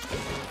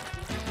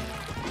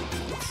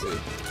 Let's see.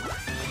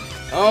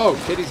 Oh,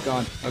 Kitty's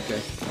gone.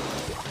 Okay.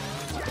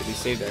 Kitty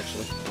saved,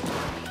 actually.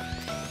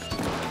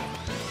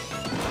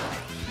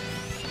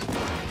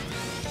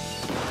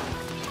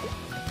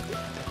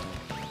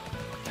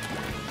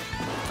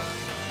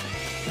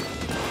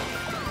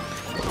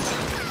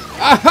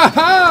 Ah ha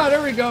ha!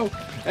 There we go.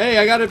 Hey,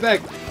 I got it back.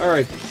 All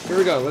right, here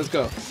we go. Let's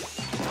go.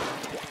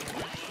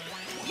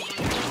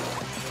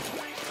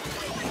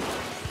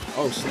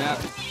 Oh snap!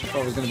 I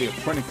thought it was gonna be a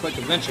point and click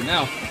adventure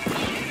now.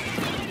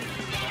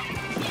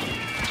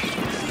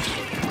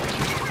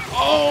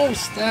 Oh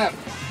snap!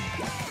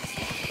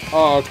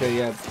 Oh okay,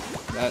 yeah,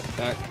 that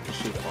could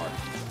shoot far.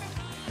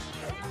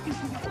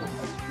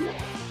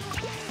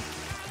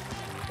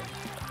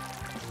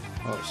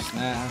 Oh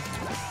snap!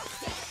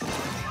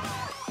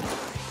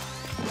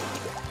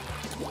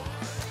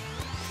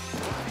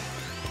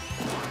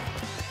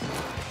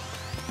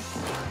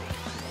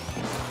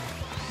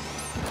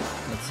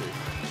 Let's see.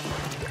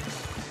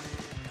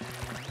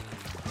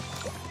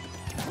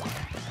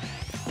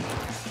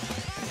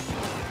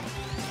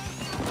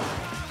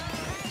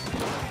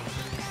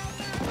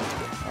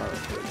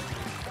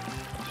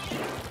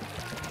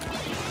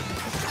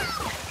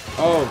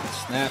 Oh,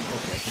 snap.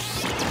 Okay.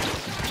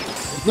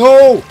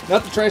 No!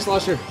 Not the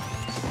Tri-Slosher.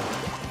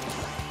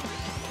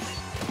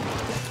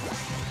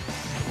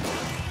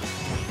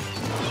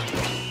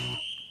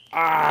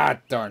 Ah,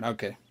 darn.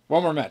 Okay.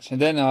 One more match. And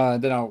then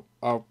I'll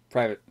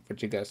private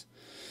with you guys.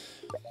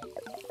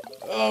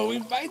 Oh, we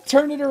might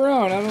turn it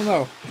around. I don't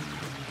know.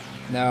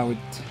 No, I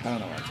don't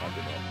know what I'm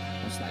talking about.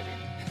 I'm sniping.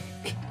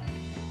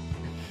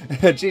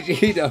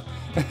 GG though.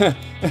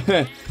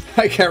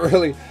 I can't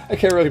really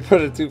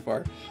put it too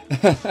far.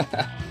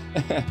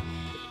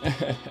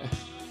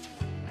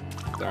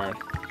 Darn.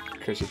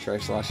 Cushy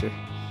Tri-Slosher.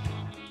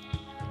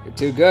 You're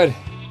too good.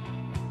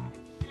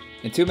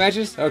 In 2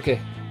 matches? Okay.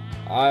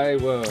 I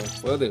will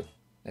do.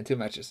 In 2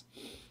 matches.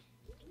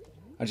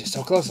 I'm just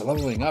so close to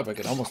leveling up, I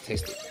can almost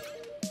taste it.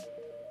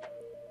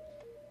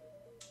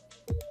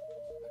 I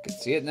can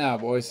see it now,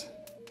 boys.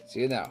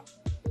 See it now.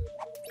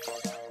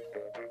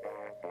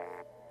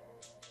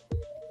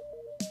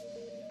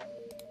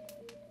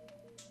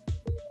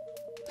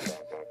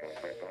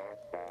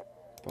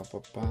 Ba, ba,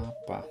 ba,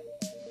 ba.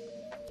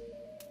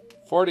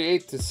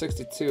 48 to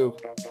 62.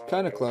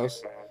 Kind of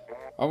close.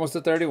 Almost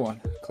to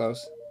 31.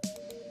 Close.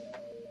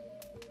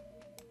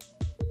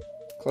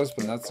 Close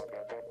but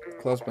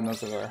not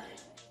cigar.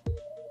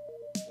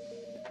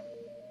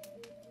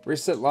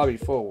 Reset lobby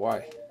full.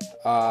 Why?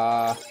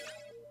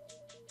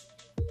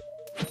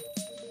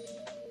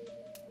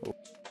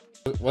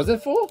 Was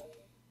it full?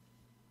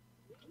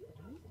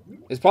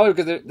 It's probably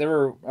because they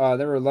were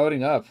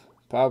loading up.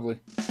 Probably.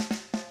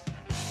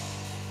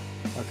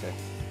 Okay.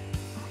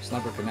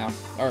 Sniper can now.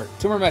 All right,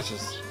 2 more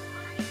matches.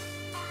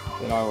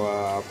 Then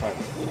I'll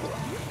probably.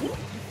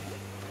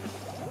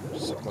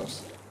 So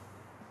close.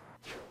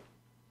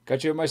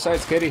 Got you in my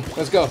sights, Kitty.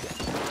 Let's go.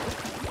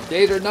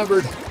 Days are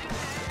numbered.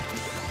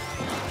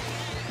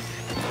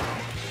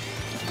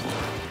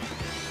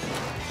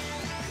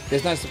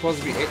 It's not supposed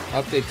to be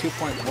update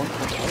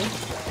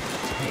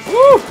 2.1.0.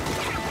 Woo!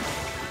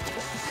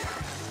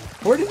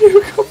 Where did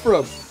you come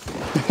from?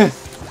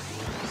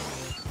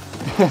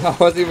 I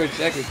wasn't even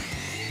checking.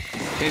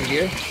 Change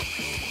gear.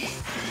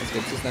 Let's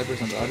get 2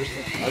 snipers on the other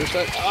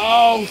side.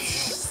 Oh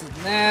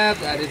snap!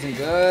 That isn't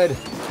good.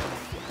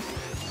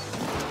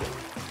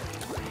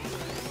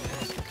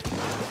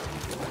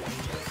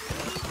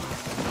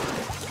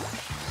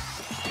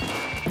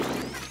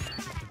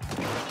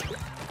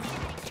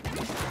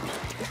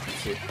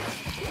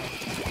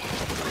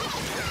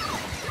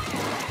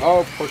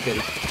 Oh, poor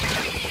kitty.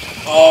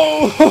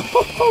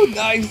 Oh,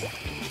 nice.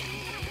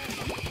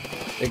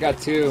 They got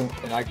 2,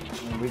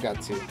 and we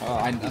got 2. Oh,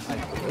 I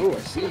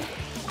see.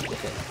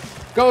 Okay.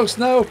 Go,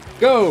 Snow,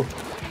 go.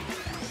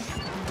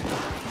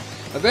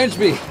 Avenge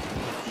me.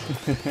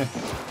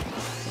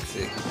 Let's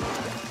see.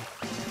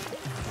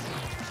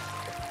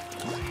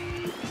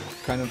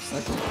 Kind of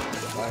sniper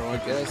battle, I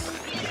guess.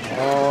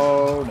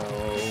 Oh no,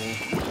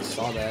 I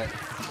saw that.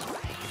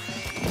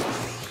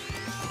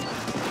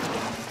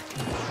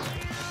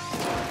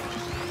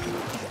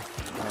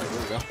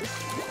 Go.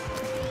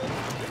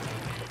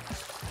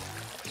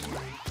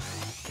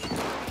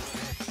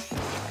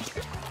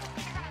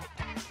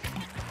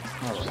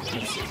 All right, let's see.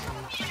 Let's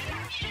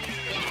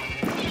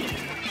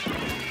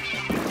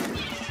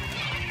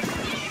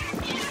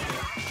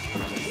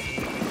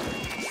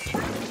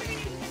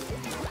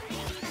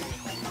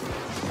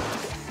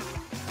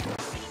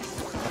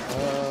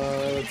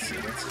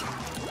see.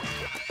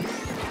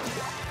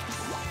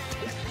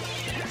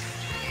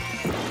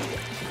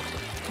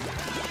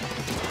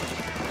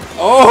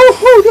 Oh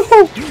no!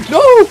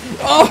 No!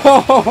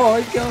 Oh,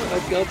 I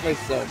killed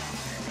myself.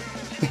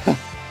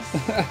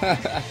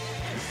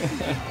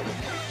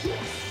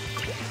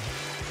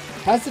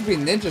 Has to be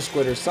Ninja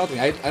Squid or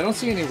something. I don't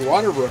see any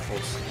water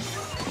ripples.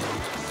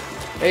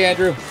 Hey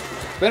Andrew,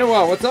 been a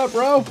while. What's up,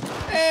 bro?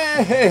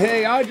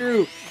 Hey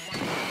Andrew.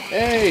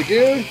 Hey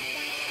dude.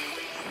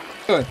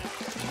 Good.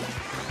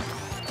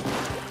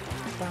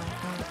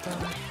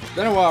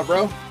 Been a while,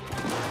 bro.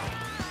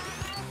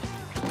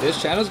 This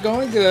channel's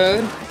going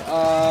good.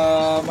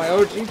 My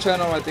OG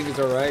channel, I think, is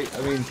alright.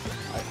 I mean,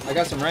 I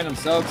got some random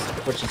subs,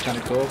 which is kind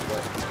of cool,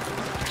 but...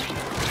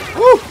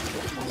 Woo!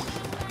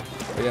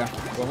 But yeah,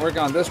 we'll work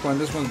on this one.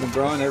 This one's been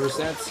growing ever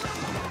since.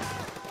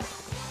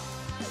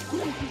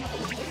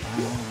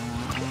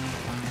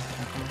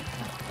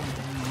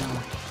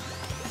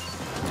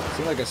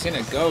 Seems like I've seen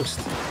a ghost.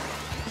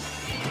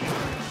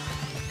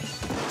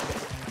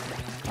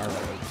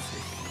 Alright, let's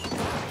see.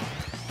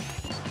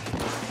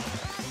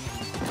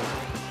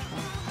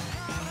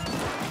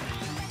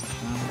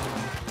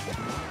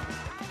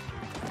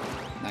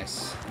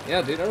 Nice.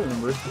 Yeah, dude, I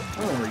remember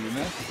you,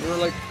 man. You were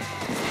like,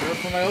 you were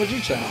from my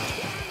OG channel.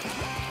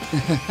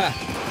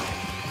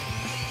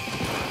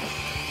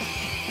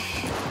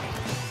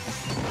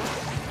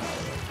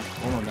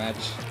 One more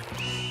match.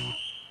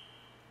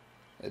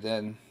 And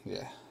then,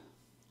 yeah.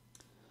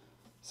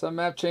 Some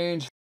map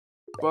change,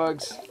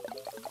 bugs,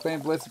 claim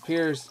blitz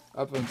appears,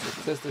 up in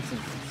statistics,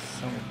 and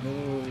some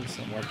new,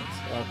 some weapons.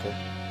 Okay.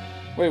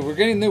 Wait, we're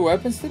getting new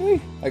weapons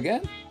today?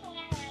 Again?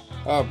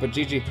 Oh, but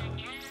GG.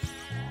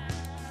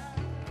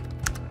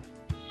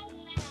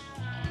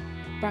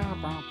 Bow,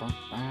 bow, bow,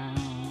 bow.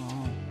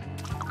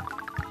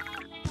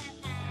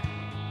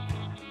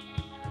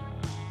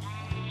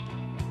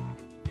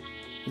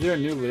 Is there a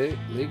new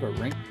league or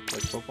rank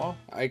like football?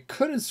 I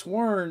could have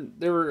sworn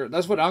there were.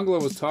 That's what Angela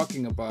was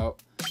talking about.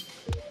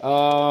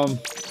 I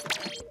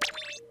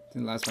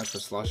think last match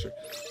was Slosher.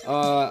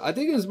 I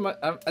think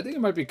it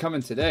might be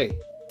coming today.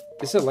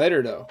 They said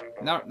later though.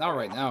 Not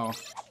right now.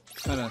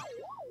 It's kind of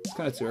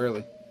too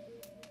early.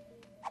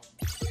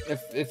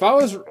 If I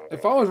was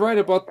right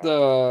about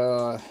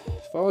the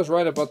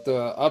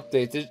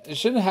update, it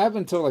shouldn't happen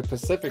until like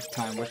Pacific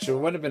time, which it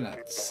would have been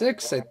at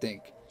 6, I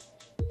think.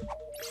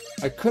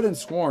 I couldn't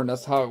sworn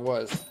that's how it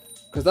was,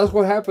 because that's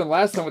what happened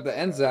last time with the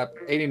NZAP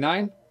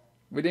 89.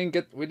 We didn't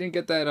get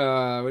that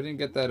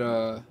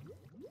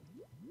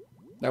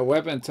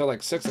weapon until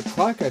like 6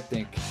 o'clock, I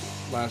think,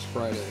 last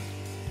Friday.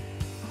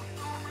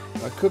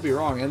 I could be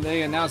wrong, and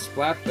they announced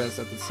Splatfest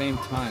at the same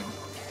time,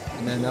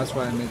 and then that's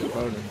why I made the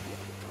voting.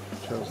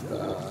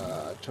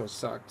 Chose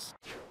sucks.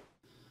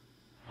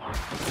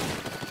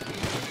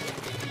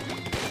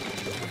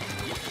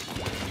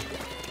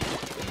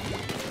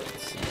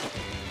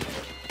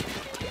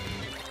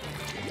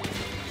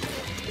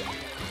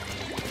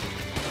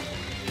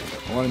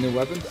 I want a new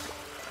weapon.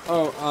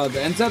 Oh, the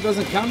NZAP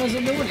doesn't count as a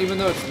new one, even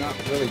though it's not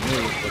really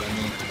new. But I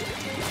mean,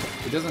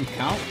 it doesn't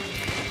count.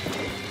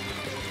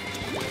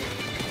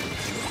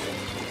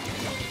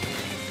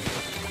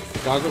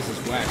 Goggles is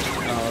whack.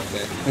 Oh,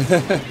 okay.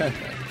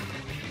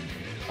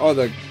 Oh,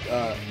 the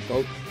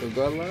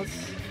Goggles?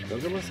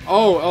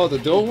 Oh, the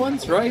dual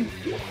ones, right?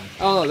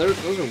 Oh, no,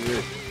 those are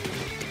weird.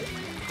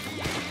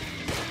 I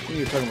think you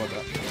were talking about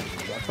that.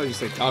 I thought you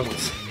said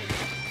goggles.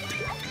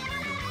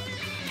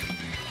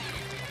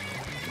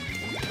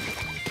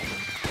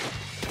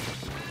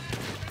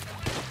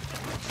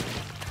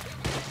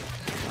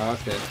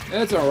 Okay,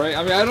 that's all right.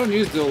 I mean, I don't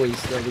use dualies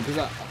though because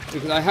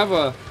I have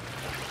a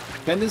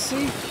tendency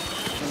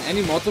in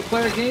any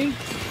multiplayer game,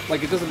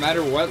 like it doesn't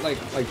matter what, like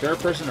third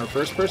person or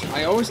first person.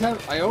 I always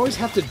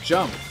have to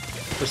jump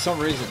for some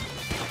reason.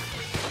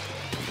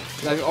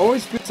 I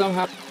always feel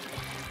somehow.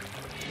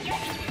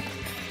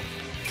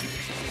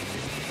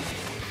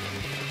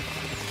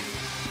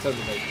 Some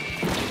like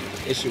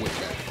issue with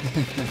that.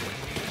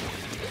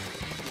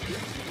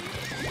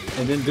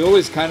 And then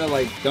dualies kind of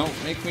like don't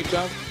make me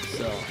jump,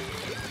 so.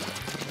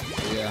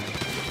 Yeah.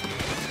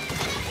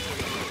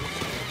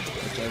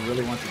 Which I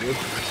really want to do.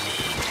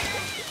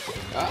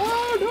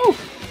 Oh no!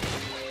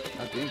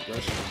 Not the ink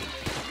brush.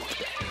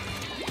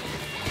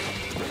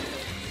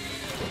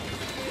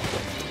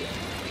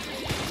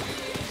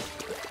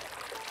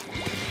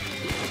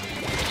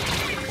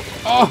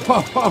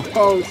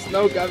 Oh,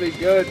 snow got me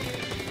good.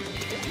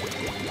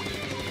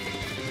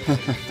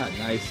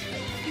 Nice.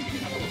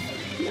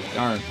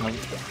 Darn, I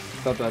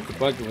thought that the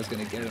bucket was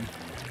gonna get him.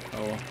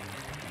 Oh well.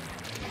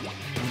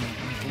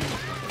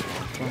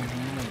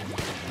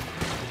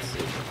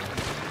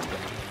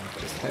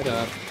 Just head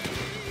up.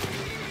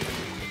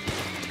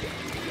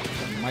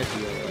 That might be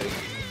alright.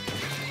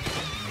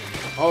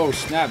 Oh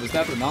snap, is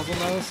that the nozzle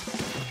nose?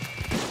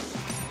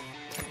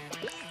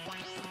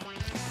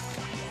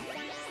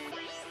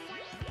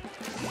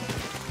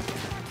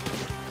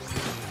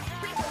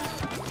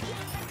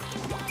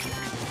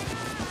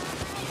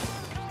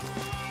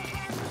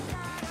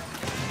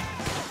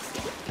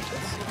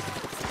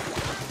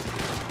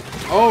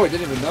 Oh, I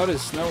didn't even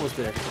notice snow was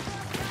there.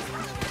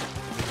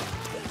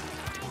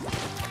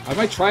 I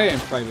might try it in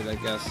private, I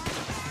guess.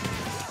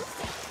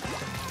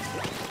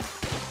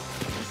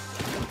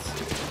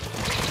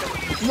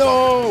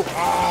 No!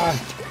 Ah!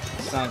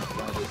 Sound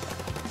flooded.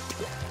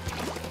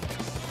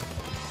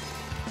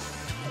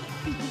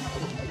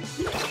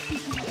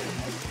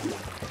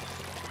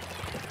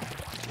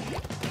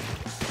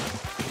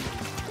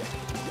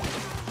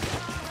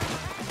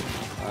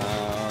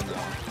 Oh no.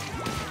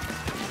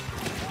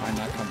 Might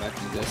not come back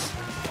to this.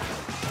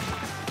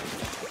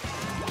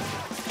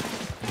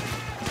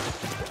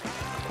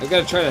 I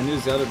gotta try to new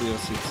Zelda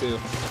DLC too.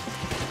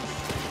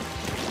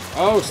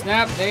 Oh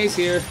snap! Nay's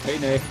here. Hey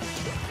Nay.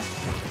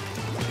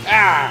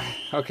 Ah!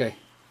 Okay.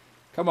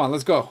 Come on,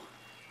 let's go.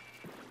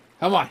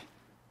 Come on.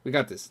 We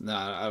got this. No,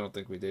 I don't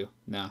think we do.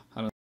 No,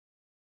 I don't.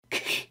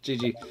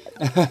 GG.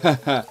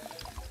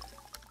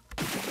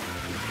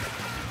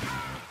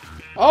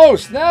 Oh,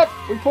 snap!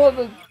 We pulled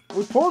it.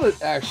 We pulled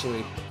it,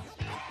 actually.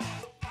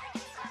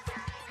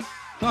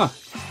 Huh.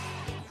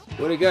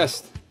 Would have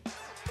guessed.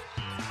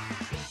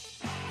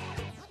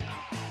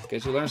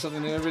 Guess you learn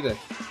something new every day.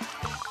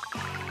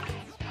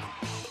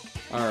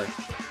 Alright.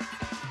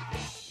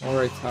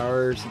 Alright,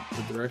 towers in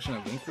the direction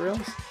of ink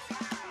rails?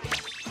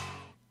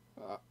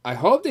 I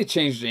hope they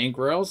changed the ink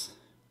rails.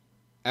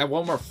 Add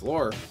one more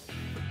floor.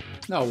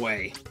 No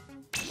way.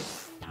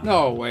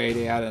 No way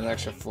they added an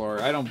extra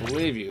floor. I don't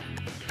believe you.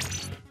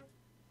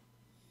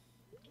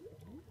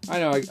 I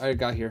know I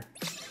got here.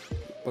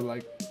 But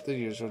like, the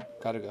usual.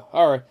 Gotta go.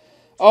 Alright.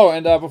 Oh,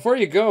 and before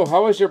you go,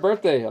 how was your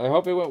birthday? I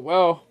hope it went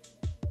well.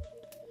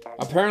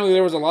 Apparently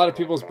there was a lot of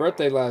people's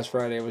birthday last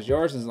Friday. It was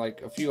yours and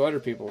like a few other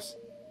people's.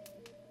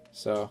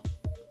 So,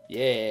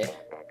 yeah.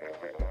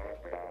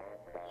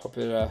 Hope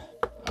it,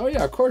 oh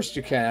yeah, of course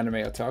you can,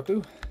 Anime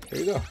Otaku. Here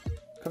you go.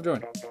 Come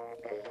join.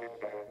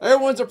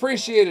 Everyone's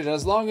appreciated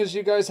as long as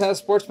you guys have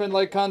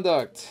sportsmanlike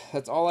conduct.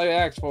 That's all I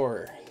ask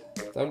for.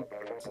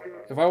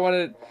 If I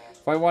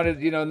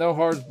wanted, you know, no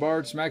hard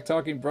barred smack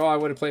talking, bro, I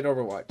would have played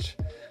Overwatch.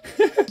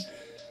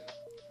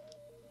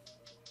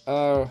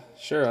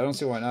 Sure, I don't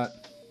see why not.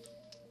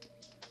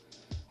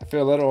 I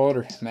feel a little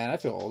older. Man, I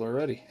feel old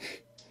already.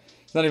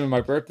 It's not even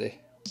my birthday.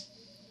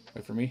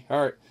 Wait for me.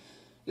 Alright.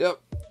 Yep.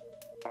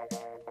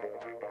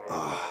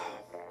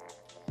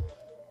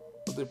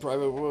 We'll do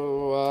private.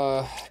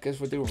 I guess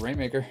we'll do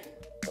Rainmaker.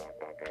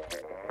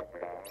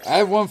 I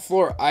have one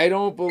floor. I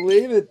don't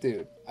believe it,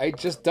 dude. I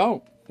just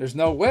don't. There's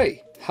no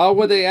way. How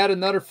would they add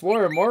another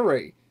floor in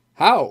Moray?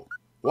 How?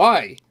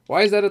 Why?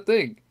 Why is that a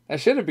thing? That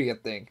shouldn't be a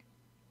thing.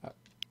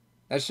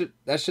 That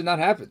should not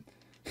happen.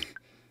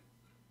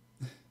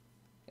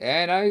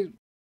 And I...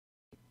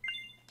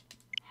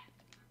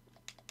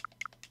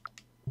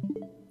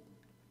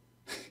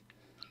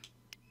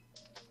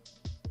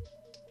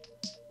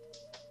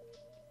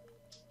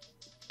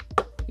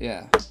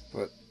 yeah,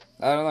 but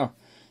I don't know.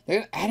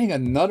 They're adding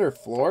another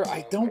floor?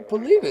 I don't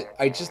believe it.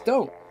 I just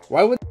don't.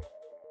 Why would...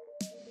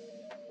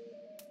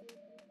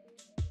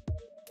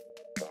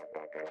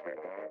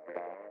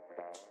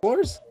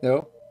 floors?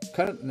 No.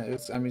 Kind of, no,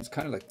 I mean, it's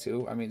kind of like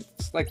 2. I mean,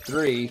 it's like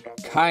 3,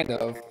 kind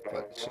of,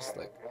 but it's just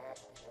like...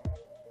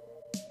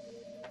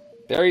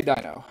 Barry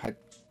Dino.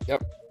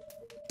 Yep.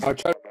 I'll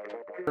try to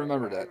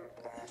remember that.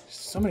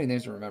 So many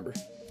names to remember.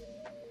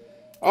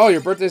 Oh, your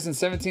birthday's in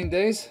 17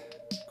 days?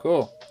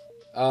 Cool.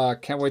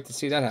 Can't wait to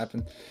see that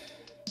happen.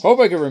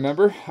 Hope I can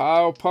remember.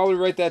 I'll probably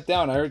write that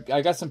down.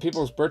 I got some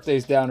people's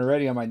birthdays down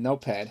already on my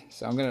notepad,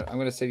 so I'm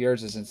gonna say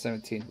yours is in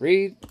 17.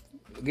 Reed,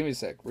 give me a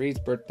sec. Reed's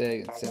birthday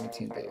in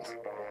 17 days,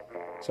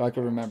 so I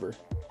can remember.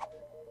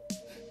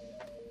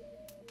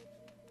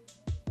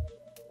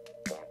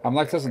 I'm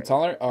lactose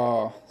intolerant.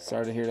 Oh,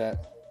 sorry to hear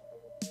that.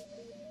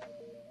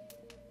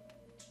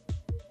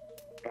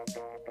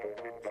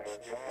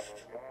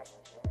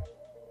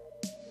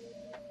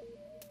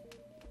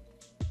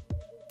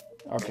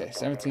 Okay,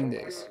 17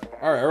 days.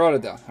 Alright, I wrote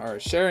it down.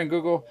 Alright, share in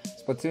Google.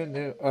 Splatoon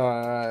new,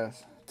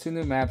 2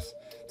 new maps.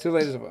 2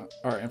 latest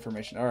alright,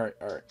 information. Alright,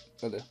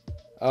 will do.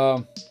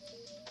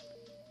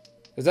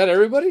 Is that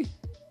everybody?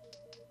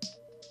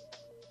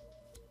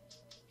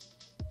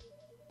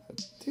 I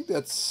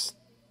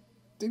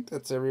think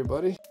that's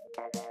everybody.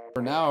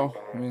 For now,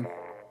 I mean,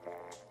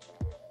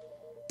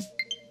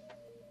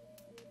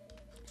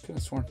 could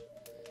have sworn.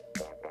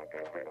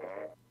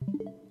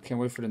 Can't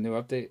wait for the new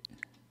update.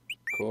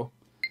 Cool.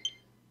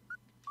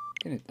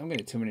 I'm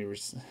getting too many.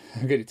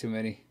 I'm getting too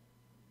many.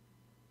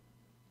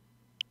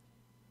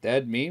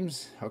 Dead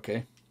memes?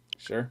 Okay,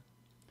 sure.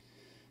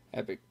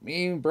 Epic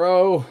meme,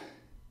 bro.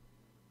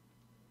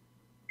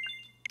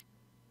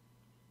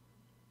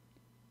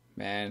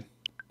 Man,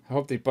 I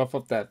hope they buff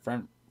up that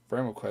friend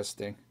request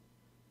thing.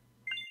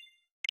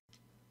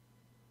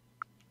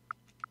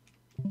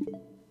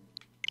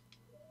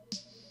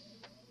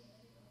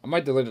 I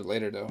might delete it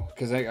later though,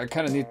 because I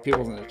kind of need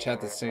people in the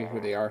chat to see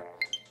who they are.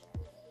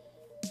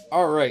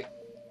 Alright.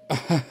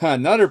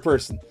 Another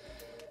person.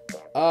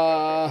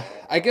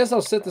 I guess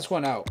I'll sit this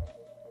one out.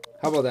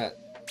 How about that?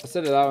 I'll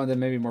sit it out and then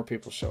maybe more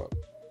people show up.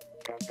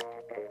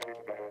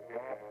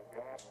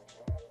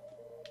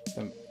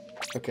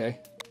 Okay.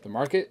 The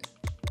market?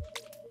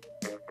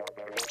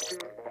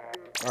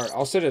 Alright,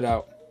 I'll sit it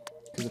out.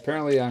 Because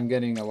apparently I'm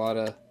getting a lot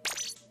of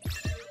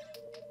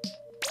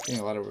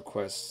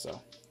requests,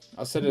 so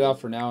I'll sit it out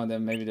for now and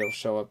then maybe they'll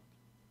show up.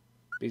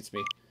 Beats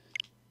me.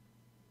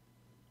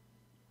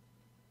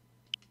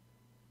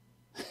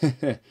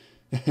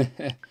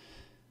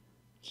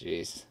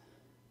 Jeez.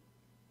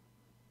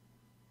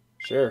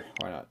 Sure,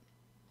 why not?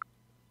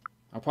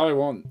 I probably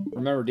won't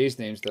remember these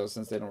names though,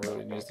 since they don't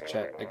really use the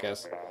chat, I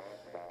guess.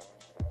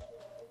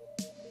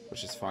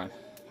 Which is fine,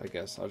 I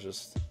guess. I'll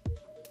just...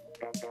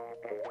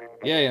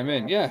 Yeah, I'm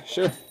in. Yeah,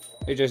 sure.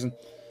 Hey, Jason.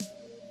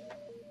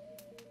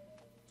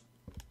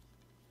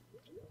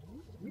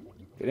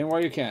 Get in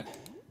while you can.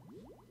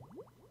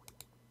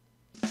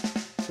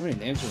 So many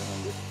names to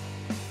remember.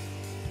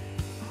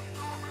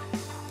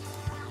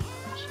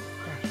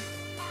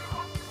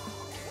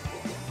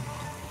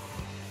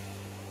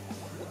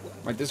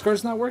 My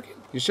Discord's not working?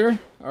 You sure?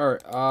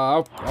 Alright,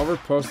 I'll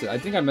repost it. I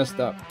think I messed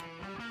up.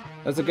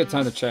 That's a good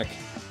time to check.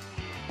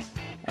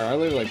 Alright, I'll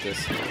leave it like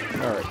this.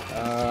 Alright,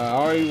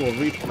 I will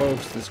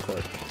repost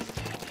Discord.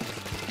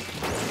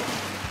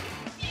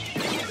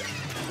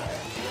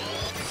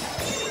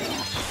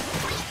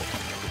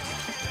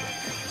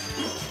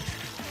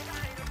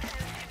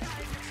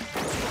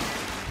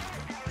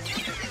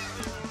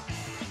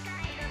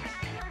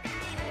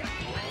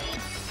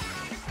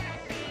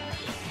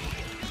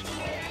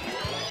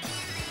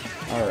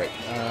 Alright,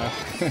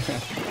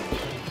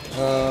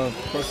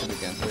 post it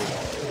again. Here we go.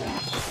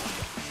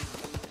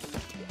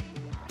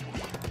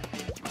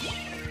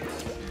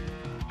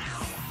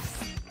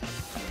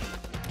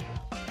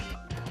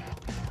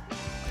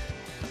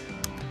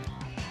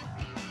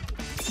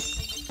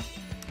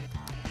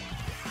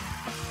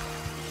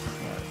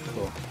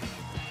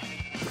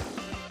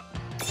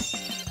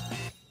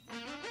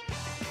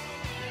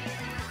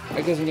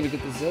 I guess I'm gonna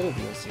get the Zelda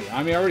DLC.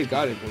 I mean, I already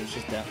got it, but it's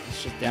just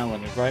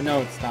downloading. But I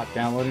know it's not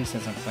downloading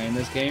since I'm playing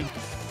this game.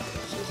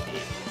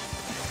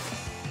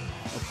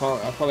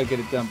 I'll probably get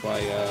it done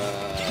by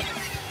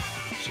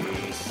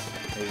jeez,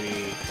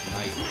 maybe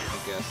tonight, I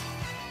guess.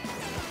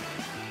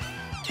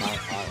 I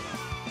don't know.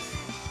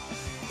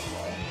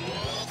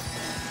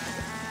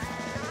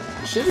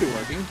 It should be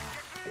working.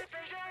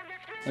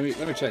 Let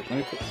me check. Let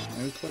me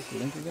click the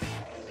link again.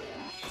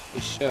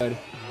 It should.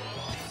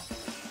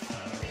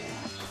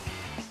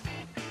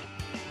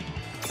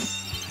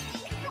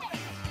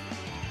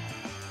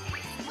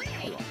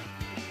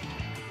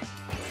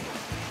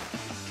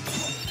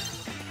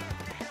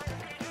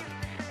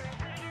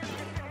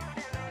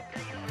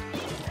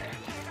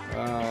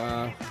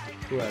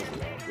 Who has it?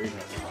 Green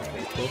has it.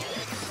 Okay, cool.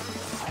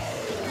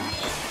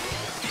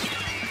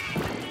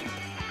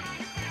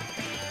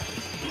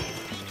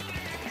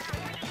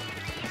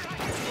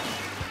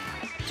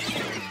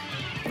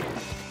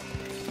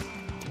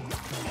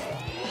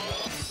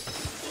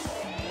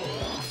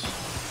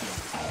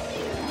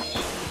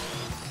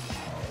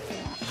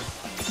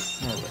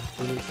 Alright,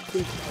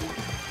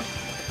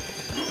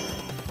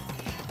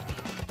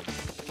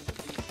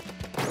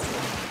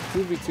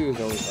 2v2 is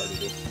always hard to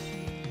do.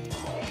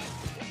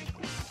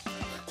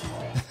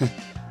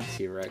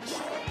 T-Rex.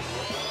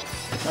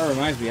 That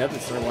reminds me, I have to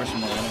start watching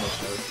more anime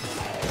shows.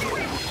 I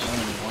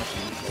haven't been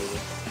watching them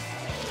lately.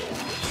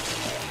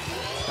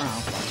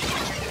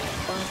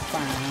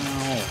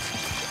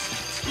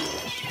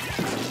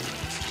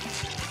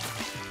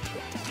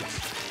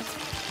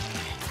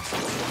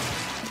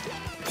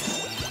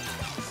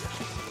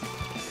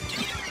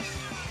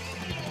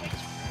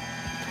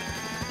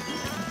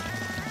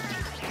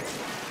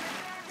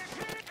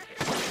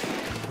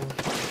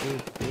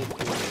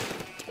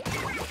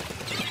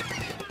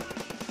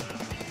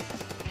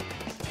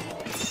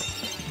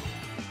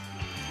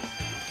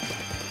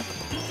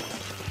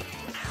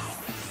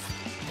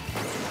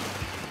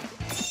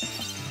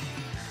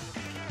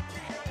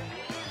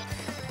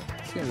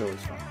 This game's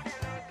always fun.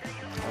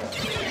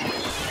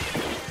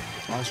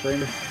 Last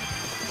Ranger.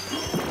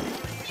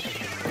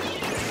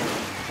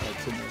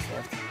 2 minutes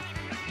left.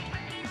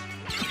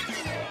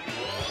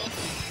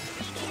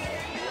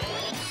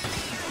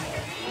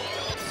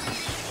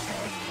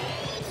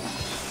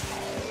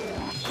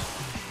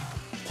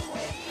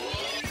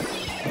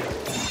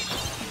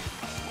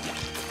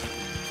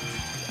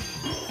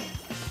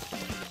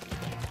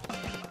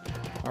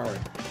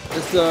 Alright.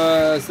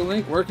 Is the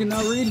link working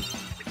now, Reed?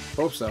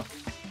 Hope so.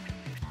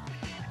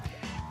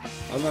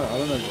 I don't know.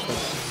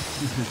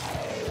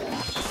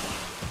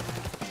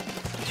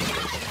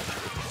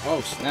 Oh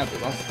snap!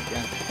 It lost it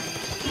again.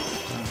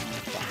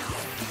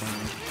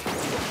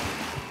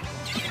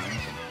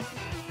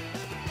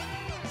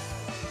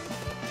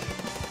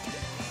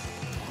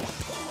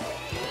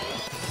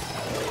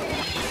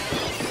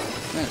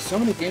 Man, so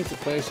many games to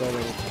play so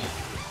already.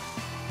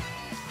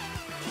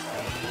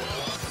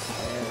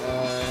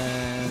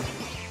 And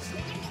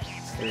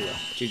there we go.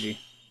 GG.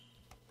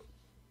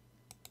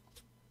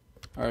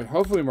 Alright,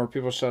 hopefully more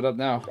people showed up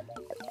now.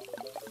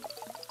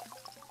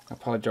 I'll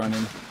probably join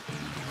in.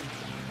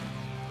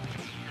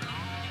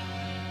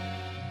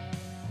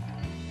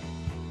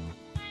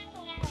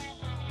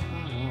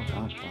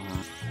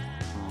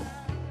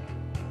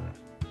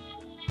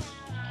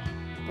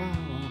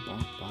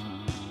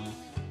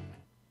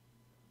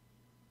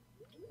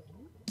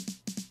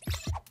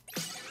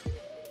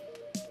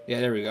 Yeah,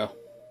 there we go.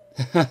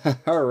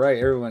 Alright,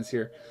 everyone's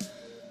here.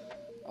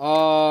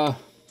 For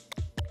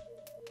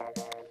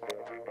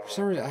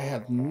some reason, I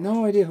have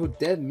no idea who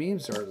dead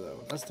memes are,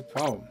 though. That's the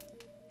problem.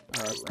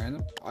 Alright,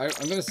 random. I'm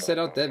gonna set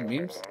out dead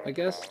memes, I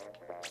guess.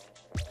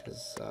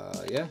 Because,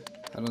 yeah,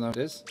 I don't know what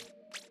it is.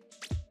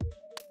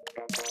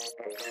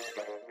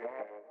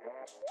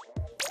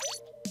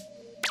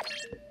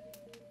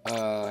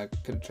 I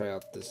could try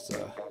out this,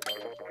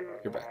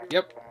 you're back.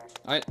 Yep,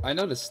 I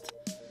noticed.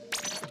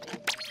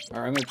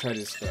 Alright, I'm gonna try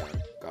these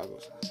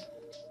goggles.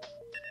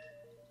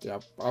 Yeah,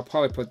 I'll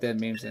probably put dead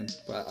memes in,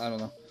 but I don't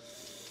know.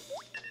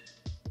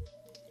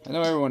 I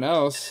know everyone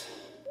else.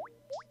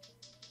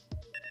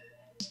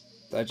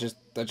 I just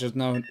have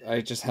no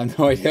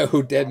idea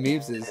who dead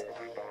memes is.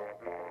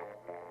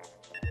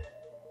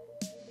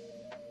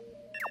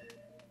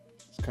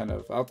 It's kind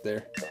of out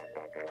there.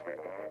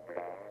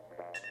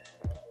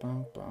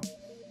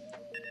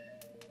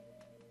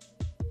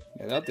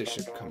 Yeah, that update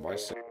should come by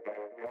soon.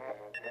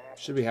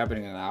 Should be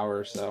happening in an hour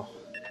or so.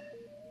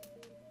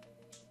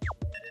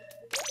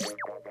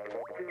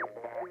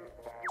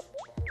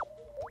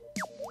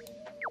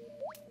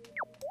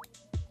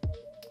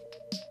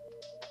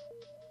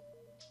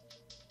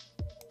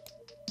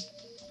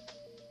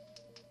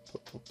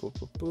 Boop, boop,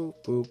 boop, boop,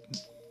 boop.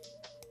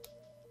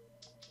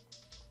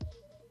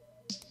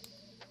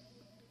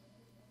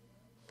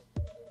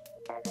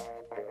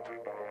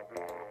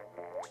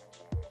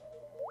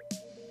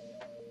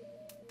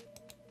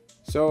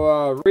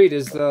 So, Reed,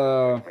 is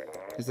the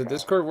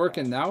Discord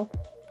working now?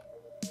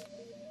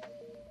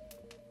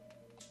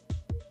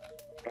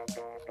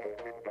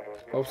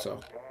 Hope so.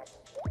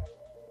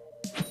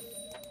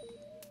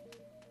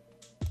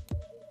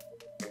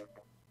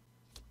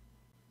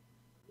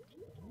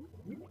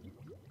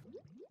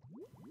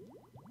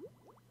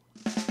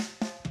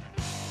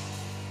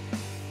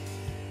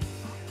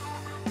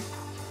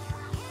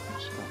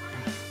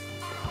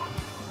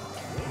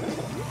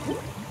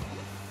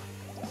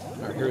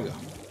 Alright, here we go.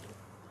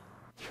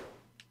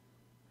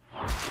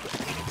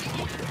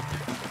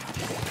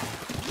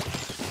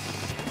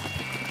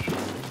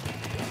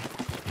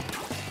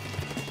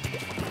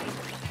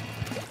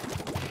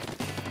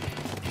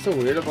 What's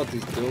so weird about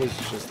these duels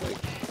is just like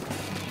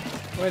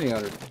any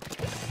other.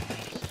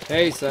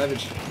 Hey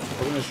Savage,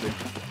 welcome to stream.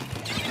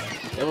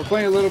 Yeah, we're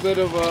playing a little bit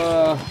of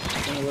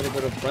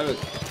private.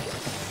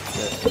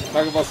 Yeah.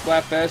 Talking about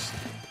Splatfest.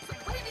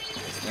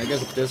 I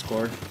guess it's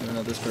Discord. I don't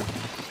know Discord.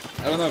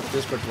 I don't know if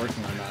Discord's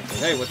working or not. But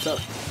hey, what's up?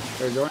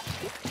 Hey, Jordan.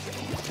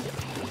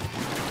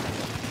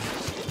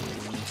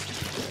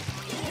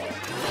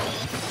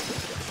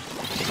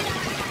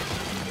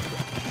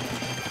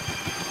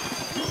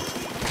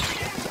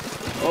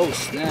 Oh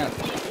snap!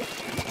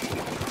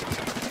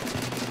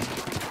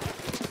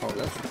 Oh,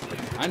 that's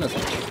I know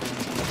something.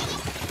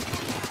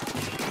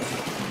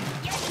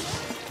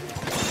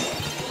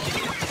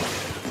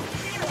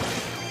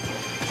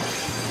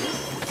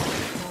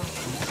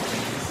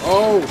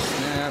 Oh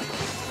snap!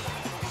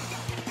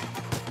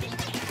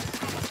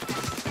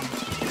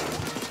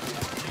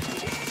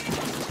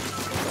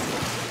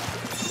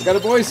 We got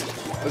it, boys.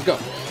 Let's go.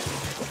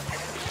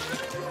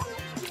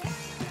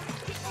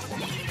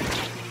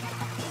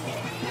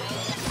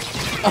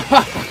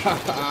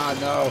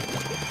 No.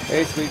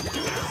 Hey, sweet.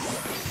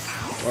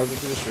 Welcome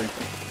to the stream.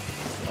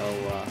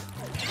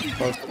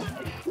 Post.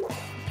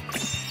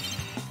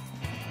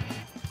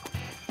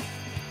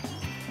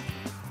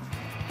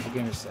 I'll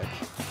give me a sec.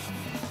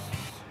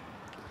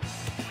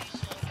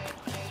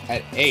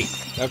 At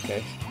 8.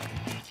 Okay.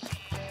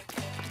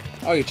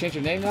 Oh, you changed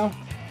your name now?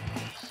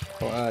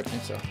 Oh, I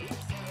think so.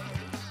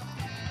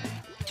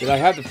 Did I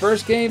have the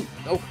first game?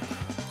 Nope.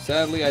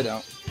 Sadly, I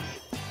don't.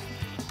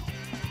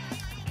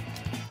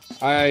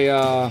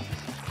 I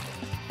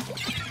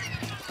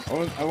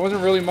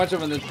wasn't really much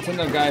of a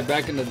Nintendo guy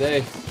back in the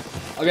day.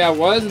 I mean, I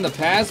was in the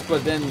past,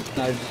 but then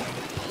I...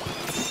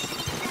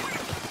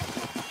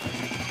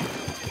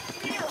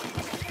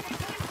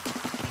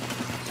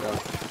 So,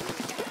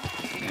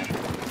 yeah.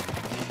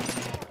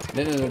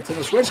 Then the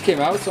Nintendo Switch came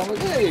out, so I'm like,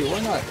 hey,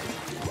 why not?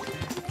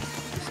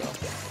 So,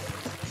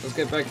 let's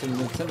get back to the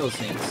Nintendo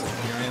scene. So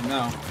here I am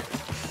now,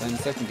 playing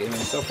the second game,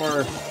 and so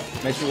far,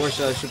 makes me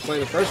wish I should play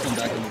the first one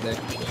back in the day.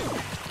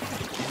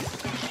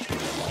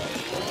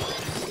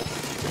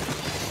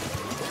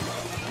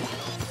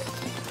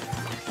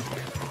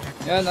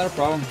 Yeah, not a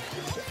problem. I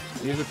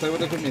usually play with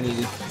the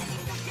community.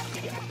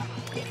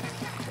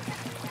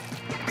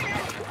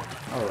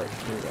 Alright,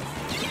 here we go.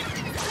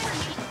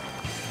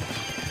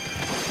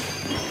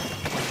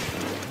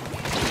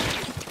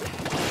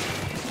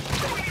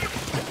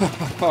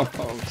 Oh,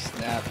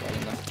 snap. I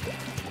don't know.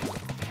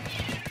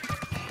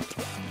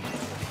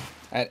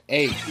 At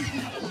 8.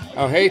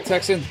 Oh, hey,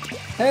 Texan.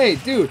 Hey,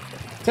 dude.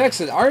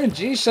 Texan,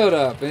 RNG showed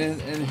up,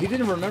 and he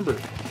didn't remember.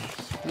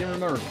 He didn't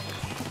remember me.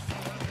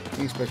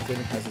 Being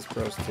spectating has its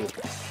pros too.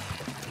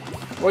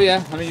 Well,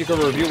 yeah, I mean, you can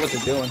review what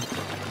they're doing.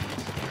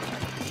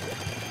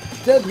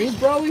 Dead memes,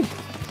 Broly?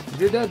 If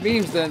you're dead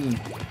memes, then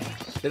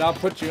I'll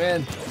put you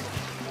in.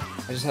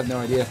 I just have no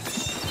idea.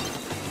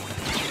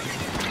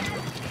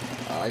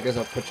 I guess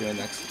I'll put you in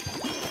next.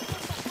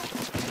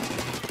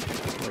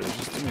 Oh, there's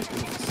just too many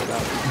people to sit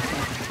out.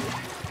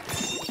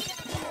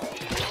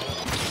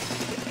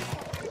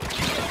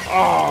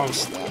 Oh,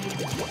 snap.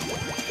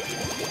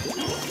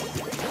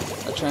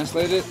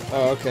 Translate it?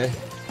 Oh, okay.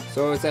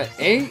 So it's at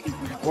 8?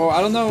 Well, I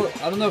don't know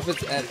if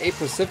it's at 8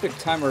 Pacific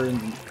time or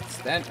in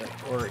Standard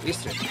or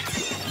Eastern.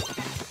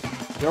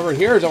 Over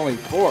here it's only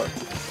 4.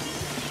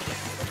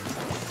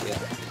 Yeah.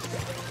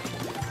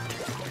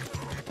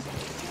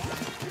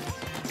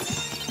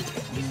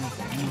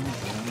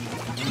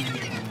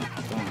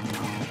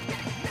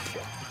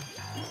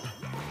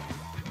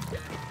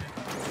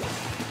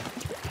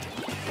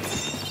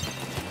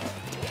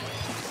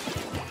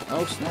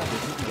 Oh snap!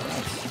 It's hitting the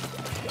nuts.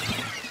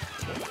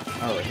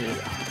 All right, here we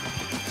go.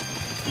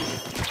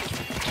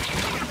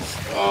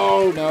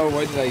 Oh no!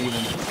 Why did I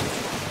even?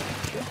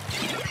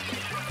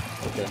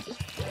 Okay.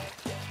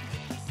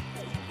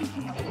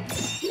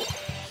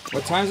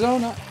 What time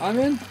zone I'm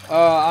in?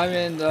 I'm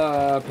in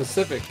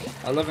Pacific.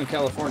 I live in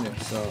California,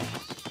 so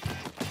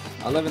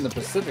I live in the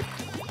Pacific.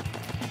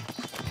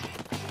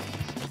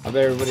 I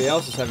bet everybody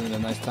else is having a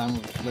nice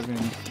time living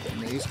in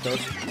the East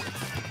Coast.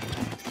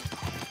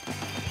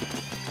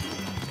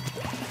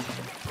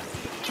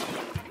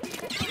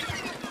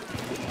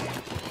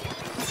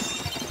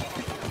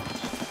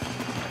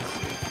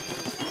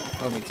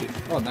 Oh, me too.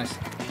 Oh, nice.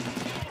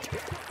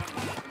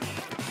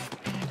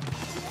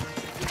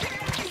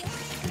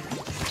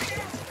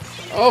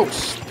 Oh,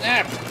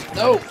 snap!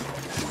 No!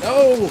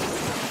 No!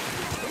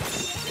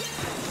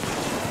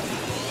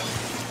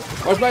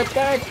 Watch my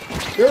back!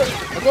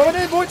 I'm going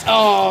in, boys!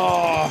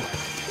 Oh!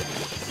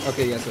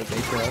 Okay, yeah, so it's 8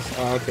 for us.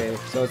 Oh, okay,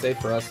 so it's 8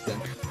 for us then.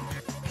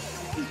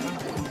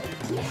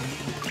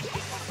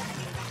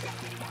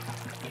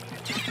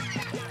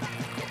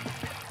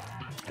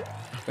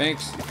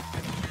 Thanks.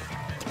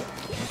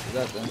 Thanks for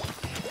that then.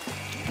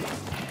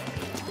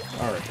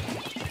 Alright.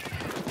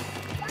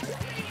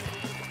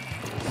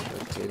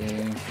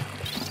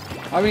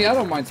 Spectating. I mean, I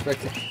don't mind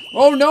spectating.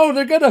 Oh no,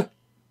 they're gonna...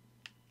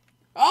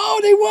 Oh,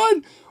 they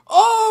won!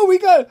 Oh,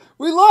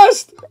 we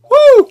lost!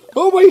 Woo!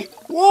 Oh my,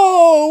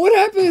 whoa, what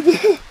happened?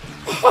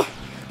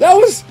 That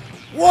was,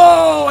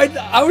 whoa,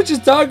 I was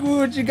just talking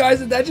with you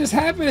guys and that just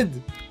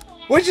happened.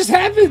 What just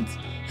happened?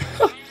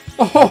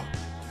 Oh,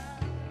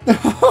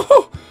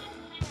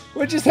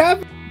 what just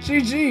happened?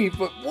 GG,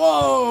 but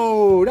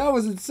whoa, that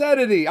was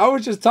insanity. I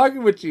was just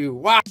talking with you.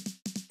 Wow.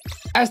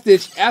 Last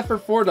ditch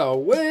effort for the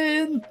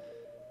win.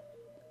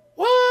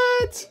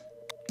 What?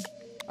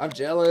 I'm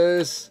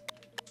jealous.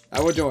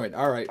 I will join.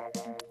 All right.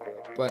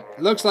 But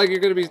it looks like you're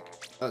going to be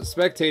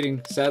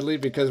spectating, sadly,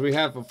 because we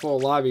have a full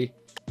lobby.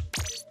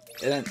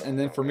 And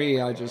then for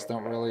me, I just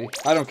don't really...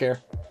 I don't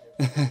care.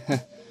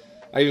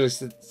 I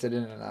usually sit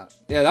in and out.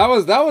 Yeah, that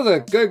was a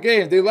good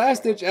game, dude.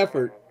 Last-ditch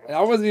effort. And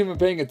I wasn't even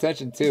paying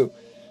attention, too.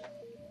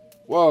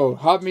 Whoa,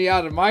 hop me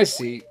out of my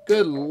seat.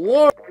 Good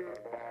lord.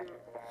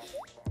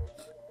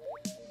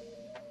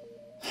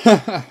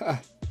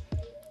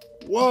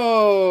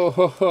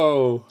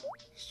 Whoa.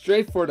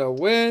 Straight for the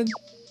win.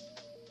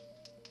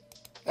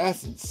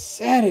 That's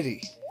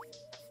insanity.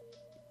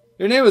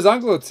 Your name was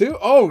Anglo too?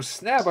 Oh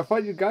snap! I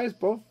thought you guys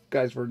both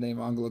were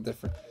named Anglo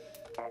different.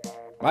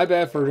 My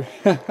bad for.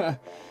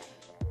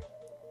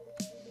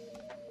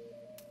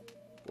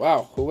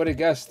 Wow, who would have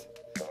guessed?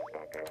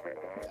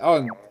 Oh,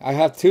 and I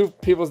have 2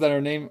 people that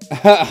are named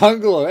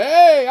Anglo.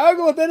 Hey,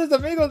 Anglo, tienes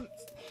amigos.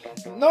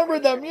 Nombre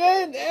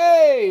también.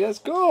 Hey, that's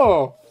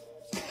cool.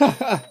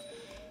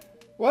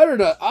 What are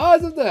the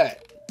odds of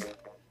that?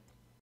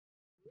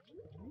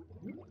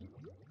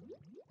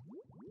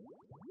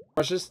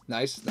 Brushes,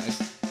 nice.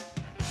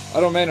 I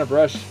don't man a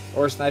brush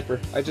or a sniper.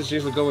 I just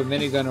usually go with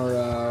minigun or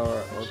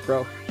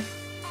pro.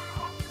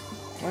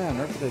 Why on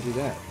earth did I do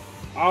that?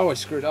 Oh, I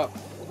screwed up.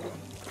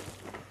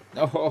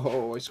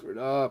 No, I screwed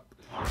up.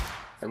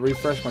 I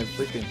refreshed my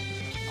freaking...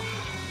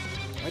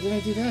 Why did I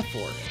do that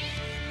for?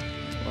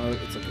 Well,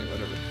 it's okay,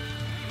 whatever.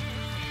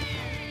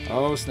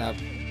 Oh, snap.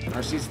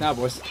 Our seats now,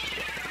 boys.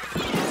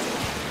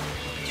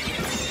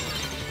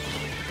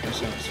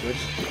 Actually, I'm gonna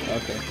switch.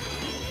 Okay.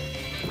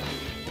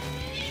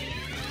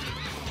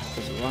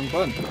 Press the wrong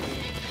button.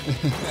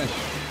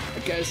 I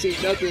can't see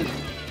nothing.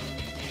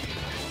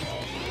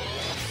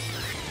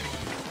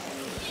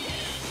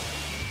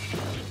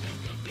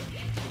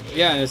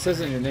 Yeah, and it says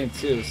in your name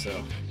too,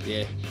 so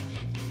yeah.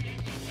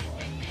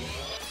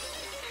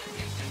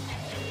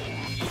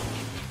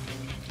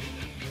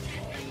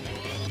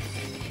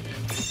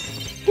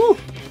 Woo!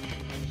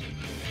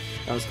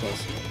 That was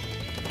close.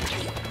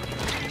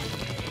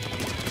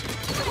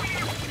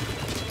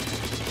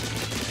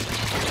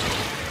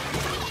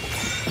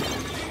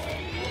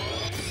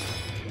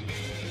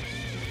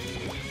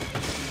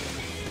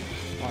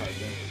 Alright,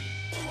 then.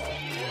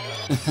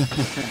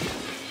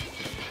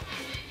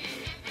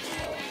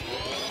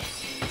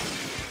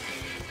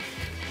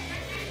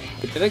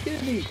 Did I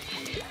get any?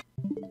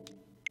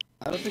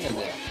 I don't think I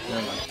did.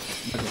 Never mind.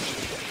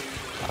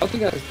 I don't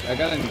think I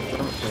got any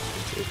permit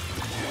questions too.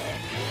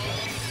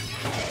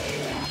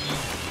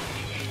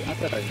 Not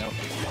that I know.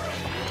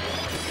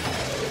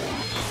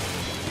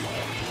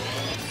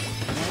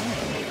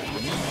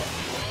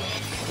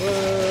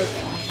 What?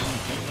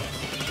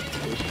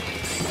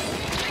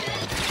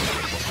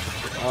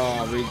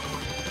 Oh, read.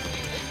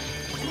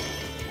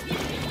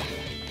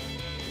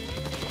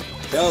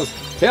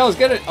 Tails,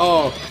 get it!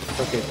 Oh,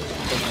 okay.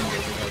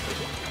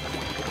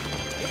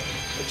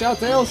 Watch out,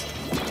 Tails!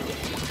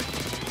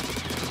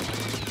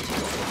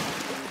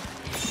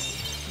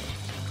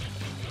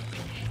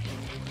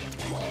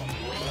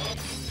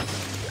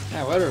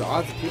 Yeah, what are the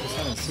odds of people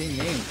having the same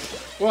names?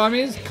 Well, I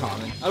mean, it's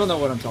common. I don't know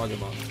what I'm talking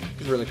about.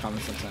 It's really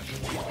common sometimes.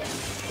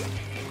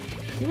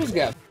 People's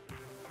got...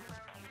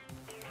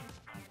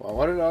 Wow,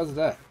 what are the odds of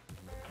that?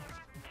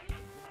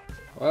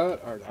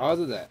 What are the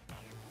odds of that?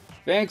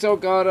 Thanks,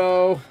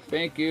 Elgato.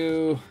 Thank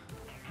you.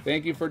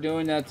 Thank you for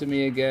doing that to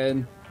me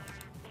again.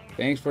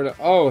 Thanks for the...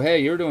 Oh, hey,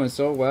 you're doing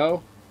so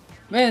well.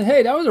 Man,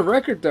 hey, that was a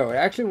record, though. It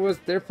actually was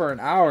there for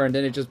an hour, and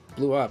then it just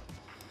blew up.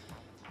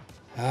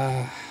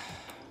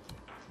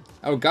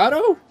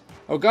 Elgato?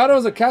 Elgato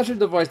is a capture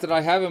device that I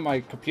have in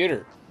my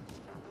computer.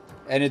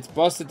 And it's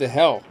busted to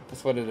hell.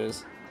 That's what it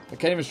is. I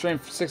can't even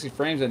stream 60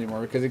 frames anymore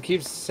because it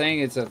keeps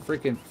saying it's a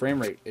freaking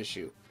frame rate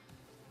issue.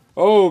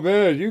 Oh,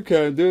 man, you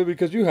can't do it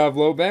because you have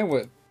low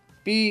bandwidth.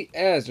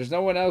 BS. There's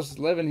no one else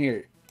living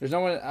here. There's no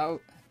one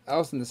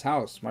else in this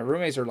house. My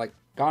roommates are, like,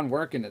 gone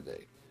working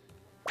today.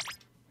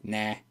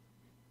 Nah.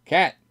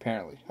 Cat,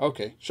 apparently.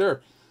 Okay,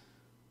 sure.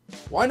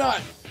 Why not?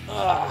 Ugh,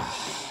 I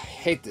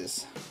hate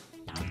this.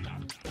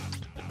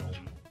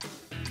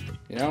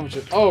 You know,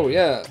 just... Oh,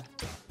 yeah.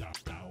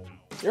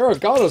 Your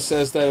Gato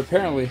says that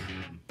apparently...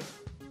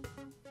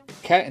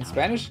 Cat in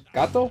Spanish?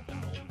 Gato?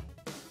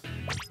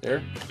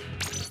 There.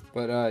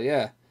 But,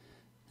 yeah.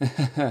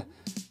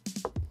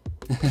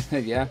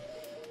 Yeah.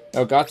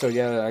 El Gato,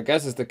 yeah. I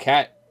guess it's the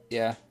cat.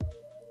 Yeah.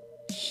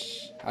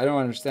 Shh. I don't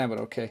understand,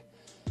 but okay.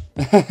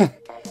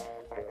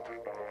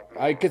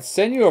 I could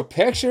send you a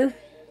picture.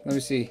 Let me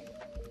see. I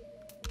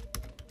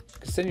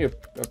could send you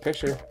a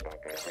picture.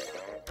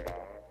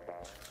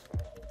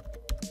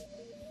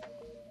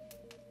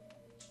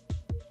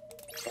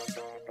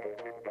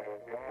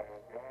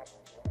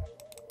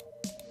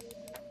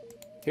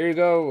 Here you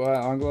go,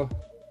 Anglo.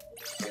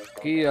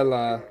 Give you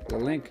the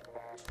link.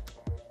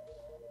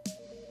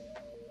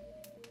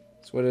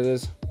 That's what it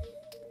is.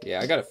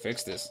 Yeah, I gotta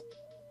fix this.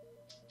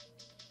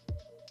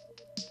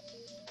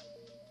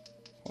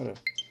 What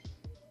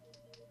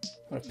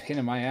a pain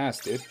in my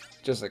ass, dude.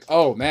 Just like,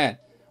 oh man.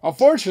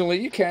 Unfortunately,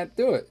 you can't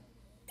do it.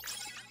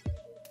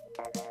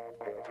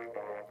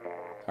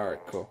 Alright,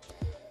 cool.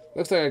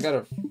 Looks like I got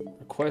a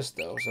request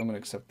though, so I'm gonna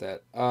accept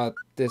that.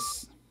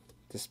 This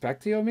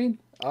Pactio, I mean?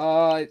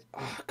 Oh,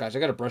 gosh, I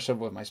gotta brush up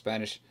with my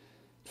Spanish.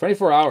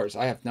 24 hours.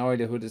 I have no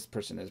idea who this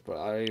person is, but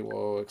I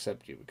will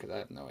accept you because I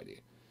have no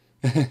idea.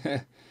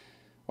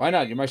 Why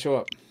not? You might show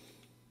up.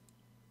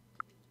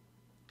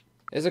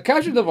 It's a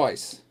capture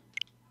device.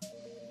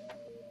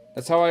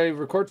 That's how I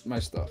record my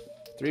stuff.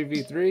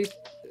 3v3. It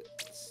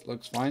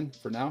looks fine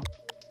for now.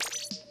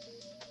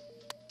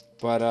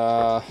 But,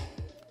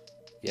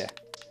 yeah.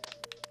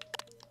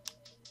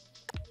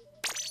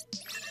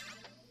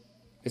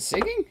 It's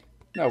singing?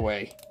 No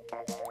way.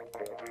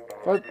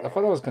 I thought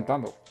that was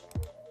cantando.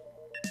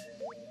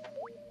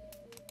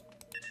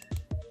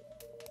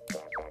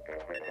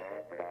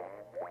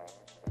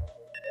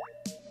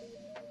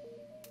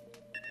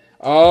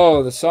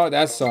 Oh, the song,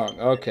 that song.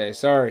 Okay,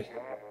 sorry.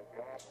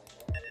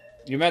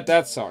 You meant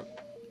that song.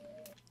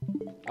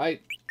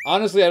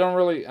 Honestly, I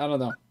don't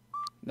know.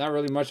 Not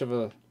really much of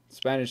a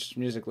Spanish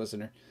music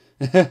listener.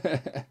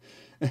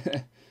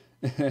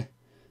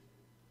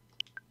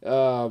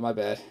 Oh, my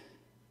bad.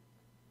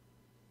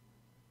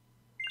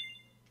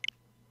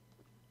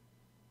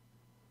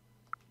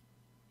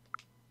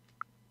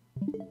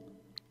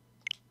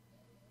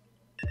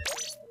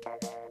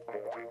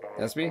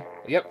 That's me?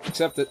 Yep,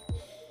 accept it.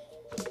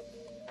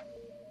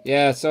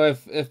 Yeah, so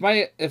if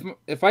I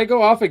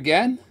go off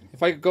again,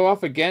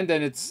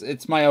 then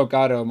it's my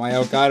Elgato. My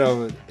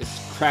Elgato is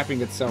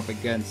crapping itself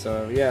again.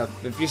 So yeah,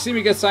 if you see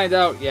me get signed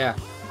out, yeah,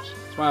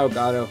 it's my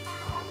Elgato.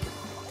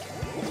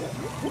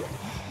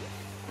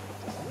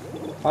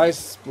 Hi,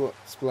 Split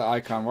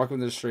Icon. Welcome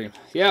to the stream.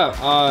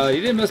 Yeah,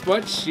 you didn't miss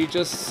much. You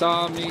just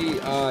saw me,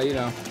 you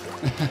know.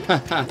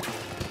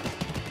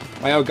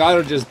 My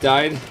Elgato just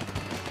died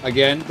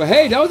again. But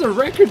hey, that was a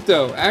record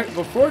though.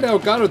 Before the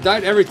Elgato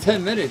died every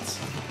 10 minutes.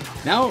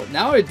 Now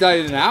it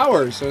died in an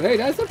hour. So hey,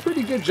 that's a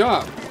pretty good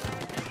job.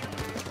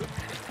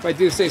 If I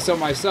do say so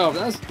myself,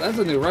 that's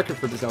a new record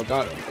for this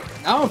Elgato.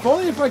 Now, if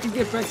only if I could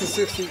get back to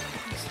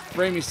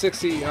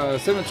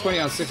 720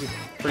 on 60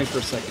 frames per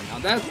second. Now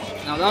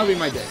that'll be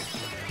my day.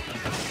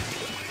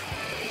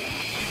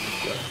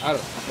 I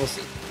don't know. We'll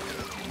see.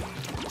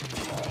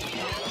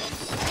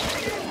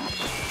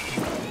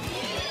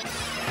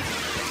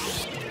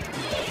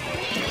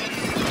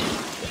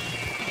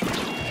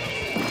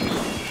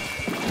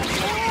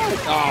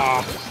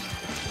 Ah.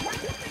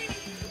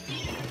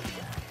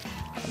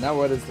 Now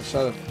what is the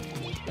shot of?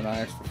 And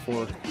I asked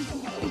for 4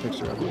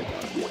 picture of it.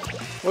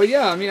 Well,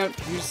 yeah. I mean,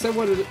 you said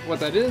what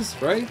that is,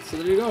 right? So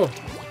there you go.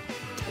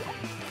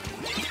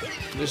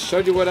 Just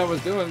showed you what I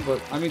was doing,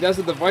 but I mean that's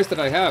the device that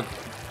I have.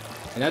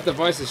 And that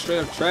device is straight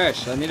up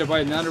trash. I need to buy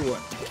another one.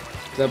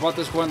 Cause I bought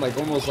this one like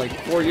almost like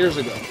 4 years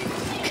ago.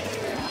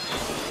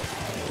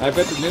 I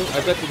bet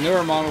the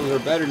newer models are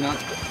better,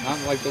 not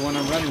like the one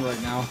I'm running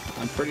right now.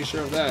 I'm pretty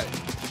sure of that.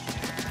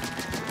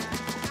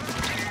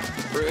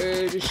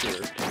 Pretty sure. You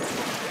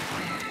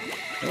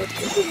know what?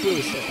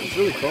 It's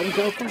really cold in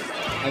California.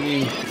 I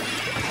mean,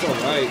 it's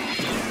alright.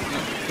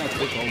 It's not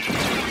too cold.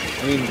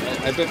 I mean,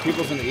 I bet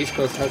people from the East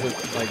Coast has it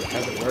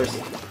worse.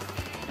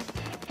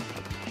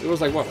 It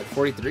was like what, like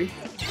 43?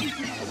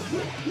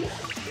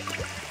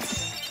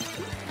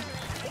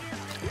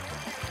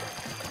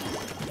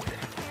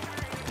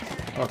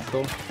 Oh,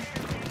 cool.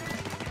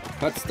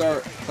 Hut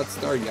Star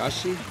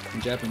Yashi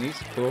in Japanese.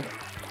 Cool.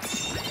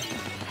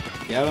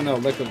 Yeah, I don't know a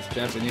lick of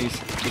Japanese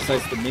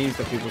besides the memes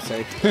that people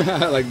say,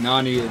 like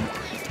Nani and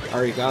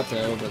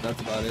Arigato, but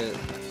that's about it.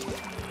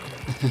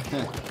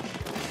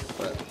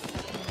 But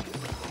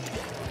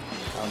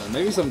I don't know.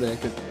 Maybe someday I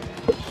could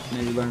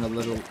maybe learn a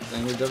little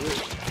language of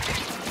it.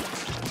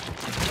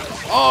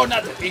 Oh,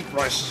 not the ink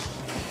brush.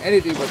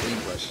 Anything but the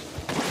ink brush.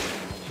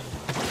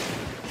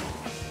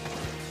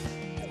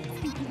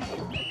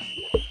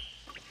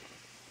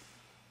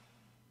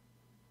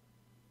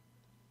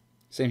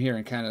 Same here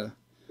in Canada.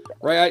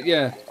 Right,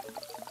 yeah.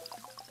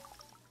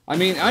 I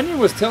mean, Onion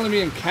was telling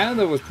me in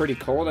Canada was pretty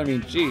cold. I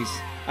mean, jeez.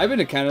 I've been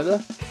to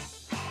Canada.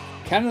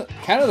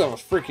 Canada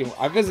was freaking...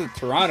 I visited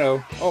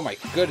Toronto. Oh my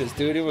goodness,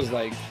 dude. It was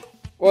like...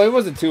 Well, it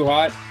wasn't too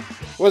hot.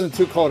 It wasn't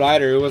too cold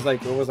either. It was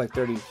like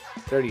 30,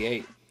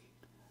 38.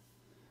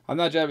 I'm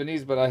not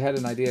Japanese, but I had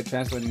an idea of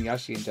translating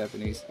Yashi in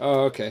Japanese.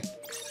 Oh, okay.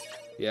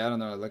 Yeah, I don't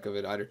know the look of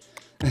it either.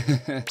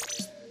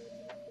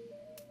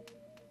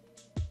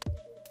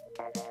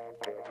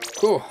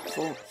 Cool.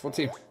 Full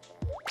team.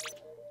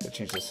 Gotta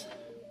change this.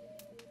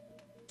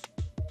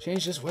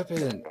 Change this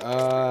weapon.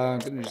 I'm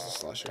gonna use the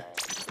slosher.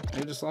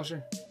 Maybe the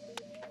slosher?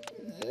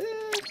 I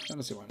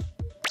don't see why not.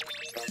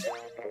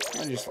 I'm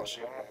gonna use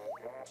slosher.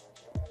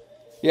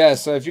 Yeah,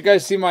 so if you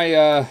guys see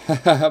my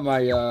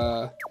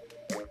my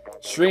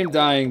stream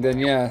dying, then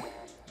yeah,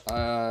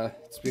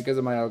 it's because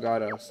of my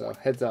Elgato. So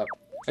heads up.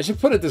 I should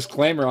put a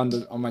disclaimer on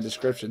my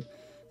description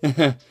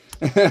that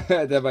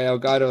my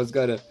Elgato is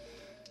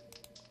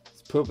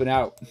it's pooping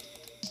out.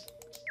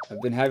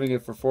 I've been having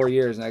it for 4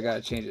 years and I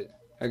gotta change it.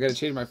 I gotta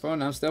change my phone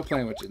and I'm still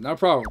playing with it. No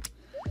problem.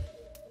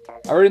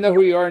 I already know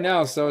who you are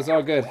now, so it's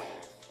all good.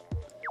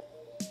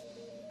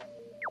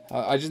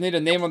 I just need a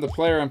name on the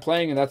player I'm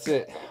playing and that's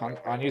it on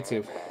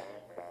YouTube.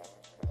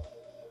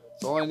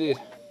 That's all I need.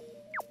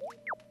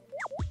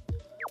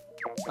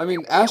 I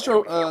mean,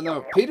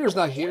 no, Peter's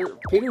not here.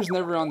 Peter's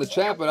never on the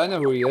chat, but I know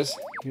who he is.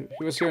 He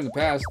was here in the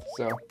past,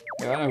 so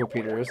yeah, I know who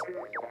Peter is.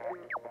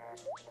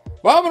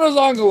 Vámonos,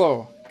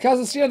 Angelo! ¿Qué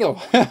estás haciendo?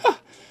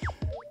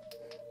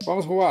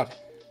 Vamos a jugar.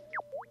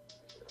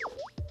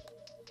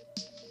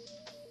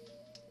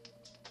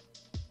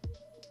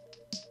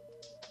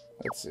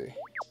 Let's see.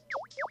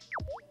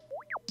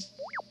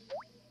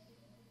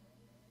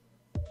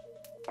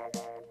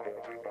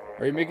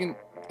 Are you making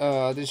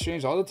these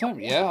streams all the time?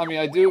 Yeah, I mean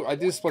I do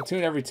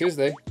Splatoon every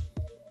Tuesday.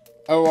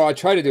 Oh well, I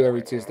try to do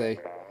every Tuesday.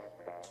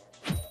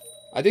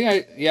 I think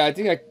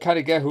I kind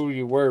of get who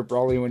you were,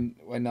 Brawly, when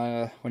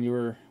I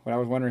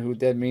was wondering who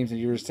did memes and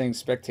you were saying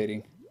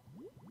spectating.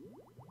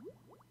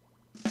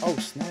 Oh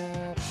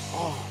snap!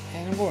 Oh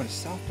man, I'm going to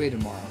South Bay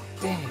tomorrow.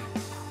 Damn.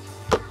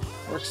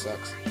 Work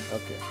sucks.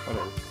 Okay,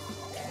 whatever.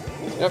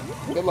 Yep.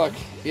 Good luck.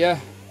 Yeah.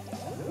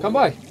 Come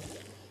by.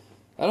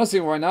 I don't see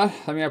why not.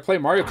 I mean, I play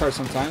Mario Kart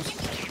sometimes.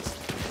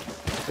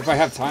 If I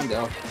have time,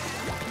 though.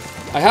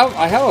 I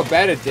have a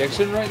bad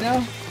addiction right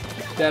now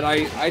that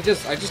I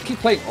just keep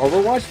playing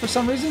Overwatch for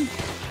some reason.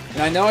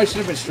 And I know I should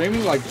have been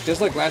streaming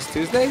just like last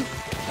Tuesday.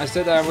 I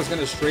said that I was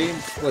gonna stream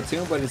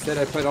Splatoon, but instead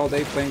I played all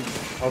day playing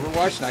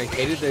Overwatch, and I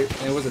hated it.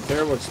 And it was a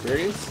terrible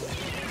experience.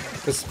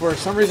 Because for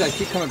some reason I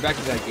keep coming back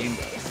to that game,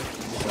 though.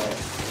 So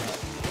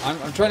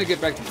I'm trying to get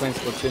back to playing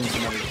Splatoon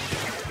some other.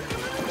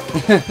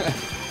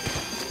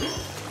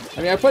 I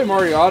mean, I played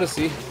Mario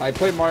Odyssey. I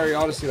played Mario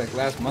Odyssey like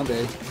last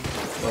Monday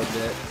for a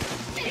bit.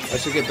 I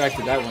should get back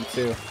to that one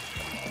too.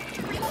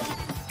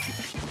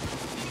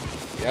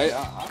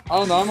 Yeah, I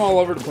don't know. I'm all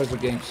over the place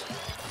with games.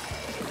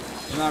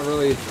 I'm not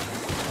really.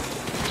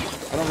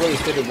 I don't really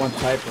stick to one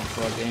type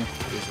for a game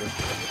usually.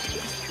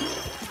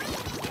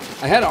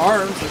 I had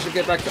ARMS. I should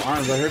get back to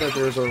ARMS. I heard that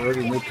there's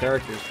already new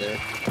characters there.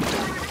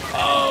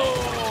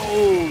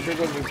 Oh, there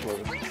goes the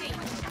explosion.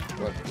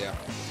 But yeah.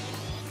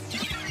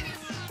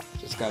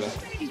 Just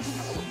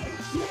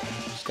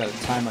gotta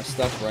time my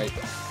stuff right.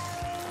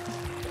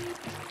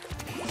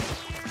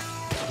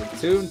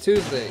 Splatoon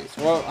Tuesdays.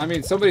 Well, I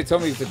mean, somebody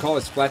told me to call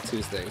it Splat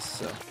Tuesdays,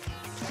 so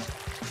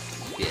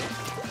yeah.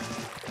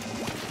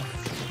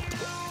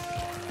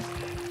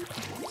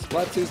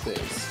 Splat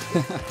Tuesdays.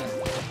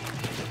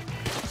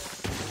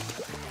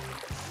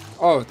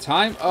 Oh,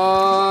 time?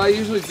 I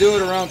usually do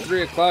it around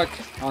 3 o'clock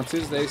on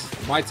Tuesdays,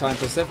 my time,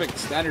 Pacific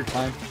Standard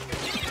Time.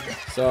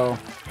 So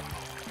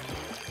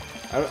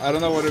I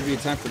don't know what it'd be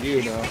time for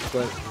you though,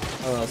 but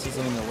since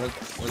I'm in the work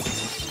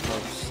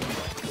close.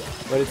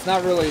 But it's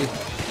not really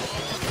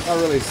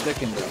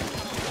sticking though.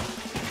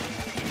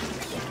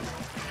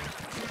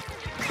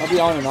 I'll be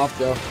on and off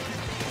though,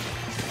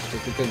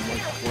 just because of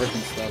like work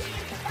and stuff.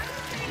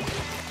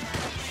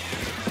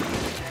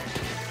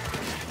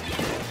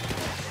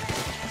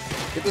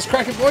 Get this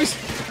cracking, boys!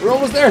 We're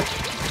almost there.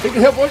 Take the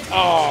hit, boys!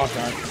 Oh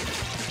darn!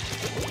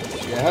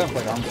 Yeah, I haven't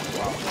played ARMS in a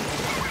while.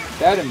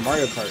 That and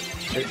Mario Kart.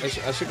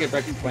 I should get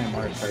back to playing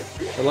Mario Kart.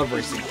 I love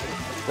racing.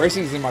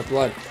 Racing's in my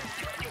blood.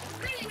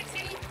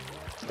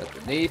 Got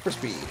the need for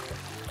speed.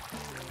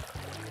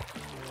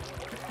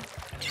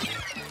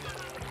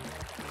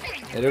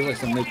 Yeah, there's like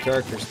some new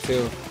characters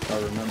too, if I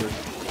remember.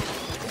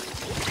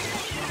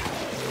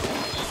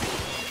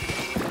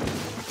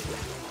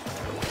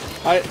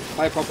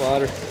 Hi, Papa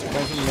Otter.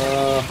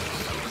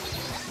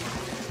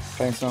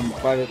 Playing some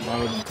private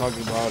mode and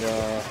talking about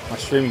my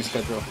streaming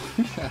schedule.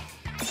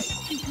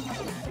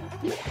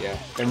 Yeah,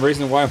 and the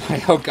reason why my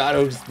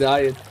Elgato's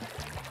dying.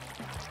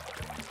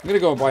 I'm gonna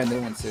go and buy a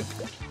new one soon.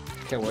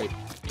 Can't wait.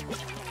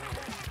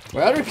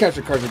 My other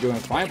capture cards are doing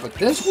fine, but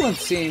this one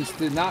seems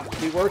to not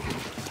be working.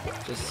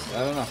 Just,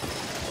 I don't know.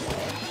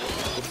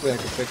 Hopefully I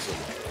can fix it.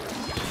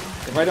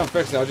 If I don't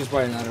fix it, I'll just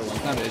buy another one.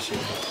 It's not an issue.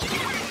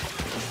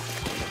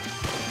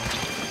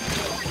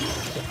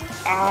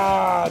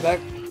 Ah, that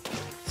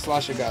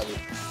slasher got me.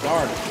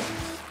 Darn.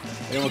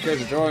 Anyone care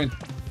to join?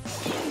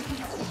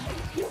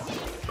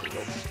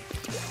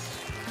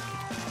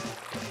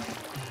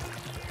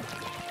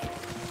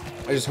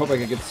 I just hope I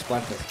can get the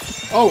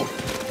Splatfest. Oh,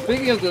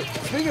 speaking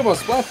about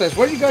Splatfest,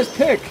 what do you guys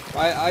pick?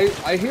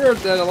 I hear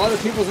that a lot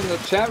of people in the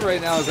chat right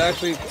now is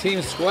actually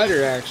Team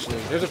Sweater. Actually,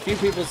 there's a few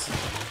people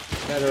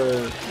that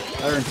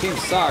are in Team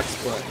Socks,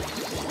 but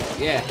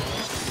yeah,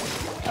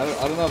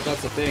 I don't know if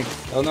that's a thing.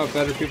 I don't know if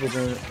better people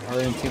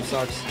are in Team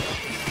Socks.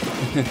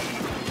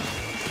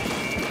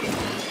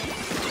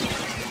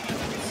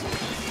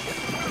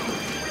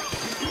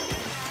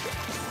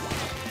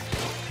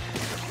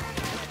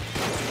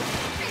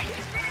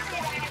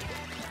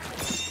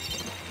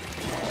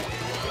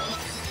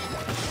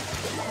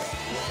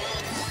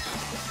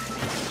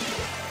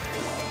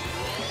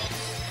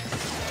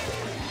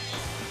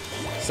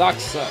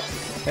 Socks suck.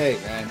 Hey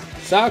man,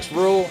 socks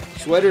rule,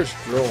 sweaters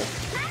rule.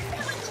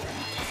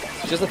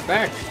 It's just a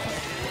fact.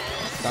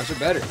 Socks are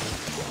better.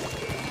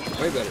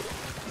 Way better.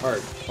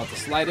 Alright, about to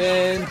slide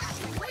in.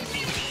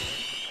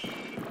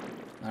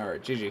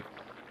 Alright, GG.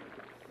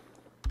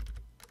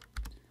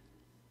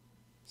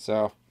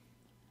 So,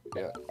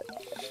 yeah.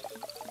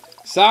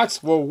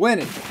 Socks will win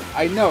it.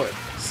 I know it.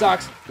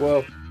 Socks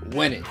will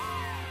win it.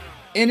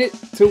 In it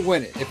to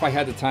win it, if I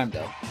had the time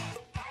though.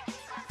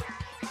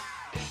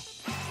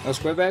 No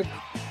squid bag?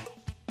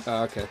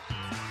 Oh, okay.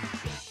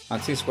 On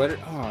Team Sweater?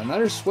 Oh,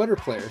 another sweater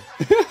player.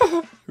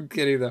 I'm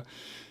kidding though.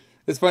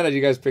 It's fun that you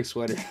guys pick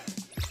sweater.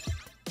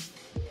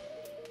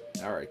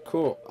 Alright,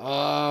 cool.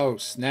 Oh,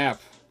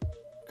 snap. I'm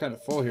kind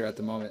of full here at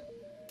the moment.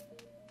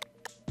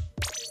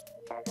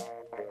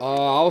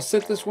 I'll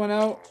sit this one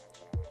out.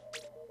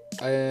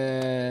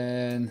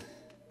 And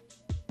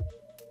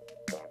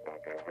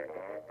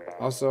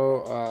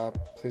also,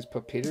 please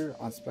put Peter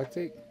on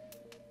spectate.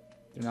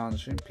 You're not on the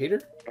stream.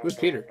 Peter? Who's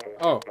Peter?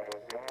 Oh.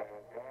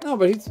 No,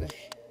 but he's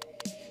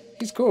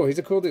cool. He's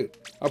a cool dude.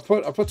 I'll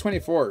put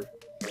 24.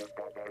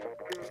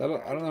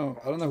 So I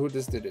don't know who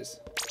this dude is.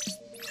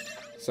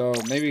 So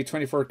maybe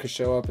 24 could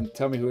show up and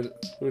tell me who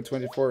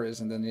 24 is,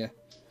 and then yeah.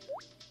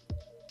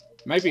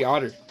 Might be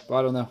Otter, but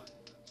I don't know.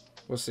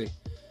 We'll see.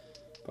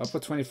 But I'll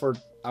put 24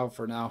 out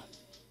for now.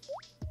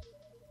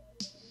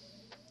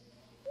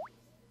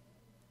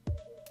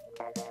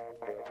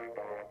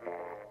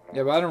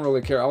 Yeah, but I don't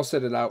really care. I'll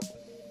set it out.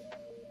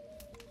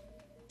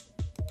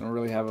 I don't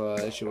really have an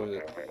issue with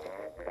it.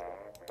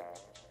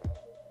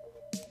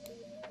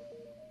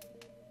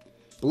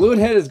 Balloon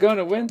Head is going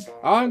to win.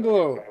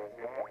 Anglo.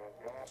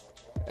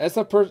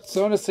 Esa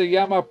persona se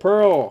llama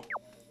Pearl.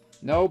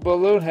 No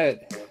Balloon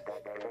Head.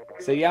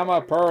 Se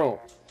llama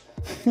Pearl.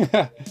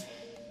 Alright,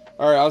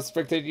 I'll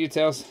spectate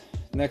details.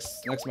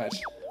 Next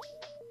match.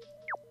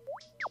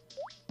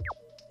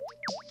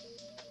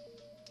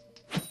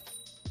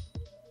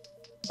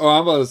 Oh,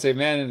 I'm about to say,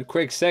 man, in a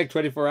quick sec,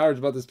 24 hours,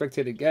 about to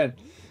spectate again.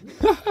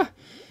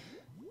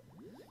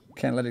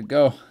 Can't let it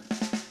go.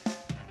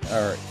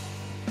 Alright.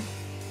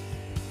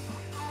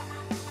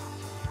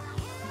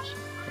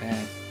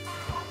 Man.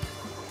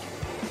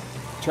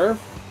 Turf?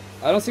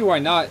 I don't see why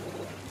not.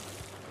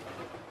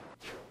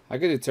 I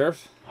could do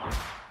turf.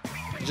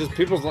 It's just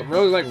people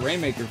really like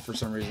Rainmaker for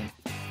some reason.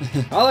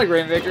 I like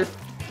Rainmaker.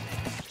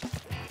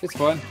 It's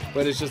fun,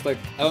 but it's just like,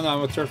 I don't know,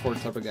 I'm a turf board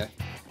type of guy.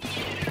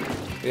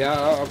 Yeah,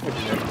 I'll put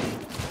it there.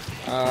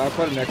 I'll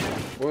put it next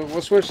one.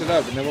 We'll switch it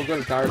up, and then we'll go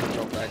to Tower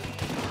Control back.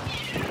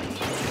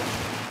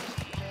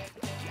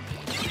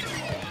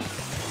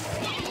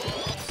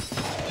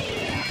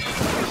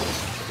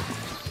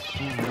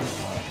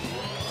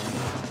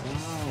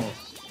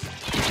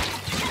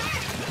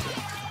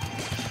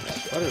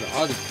 What are the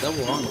odds?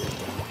 Double on it.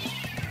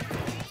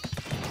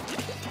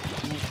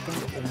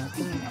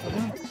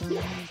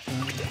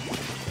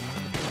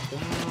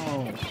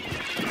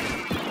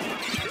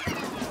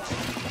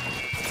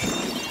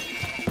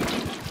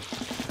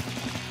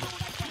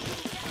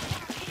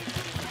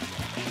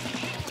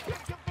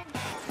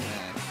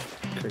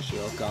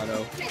 Elgato.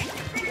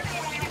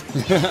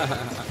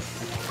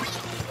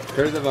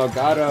 Curse of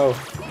Elgato.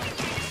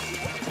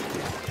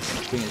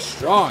 Being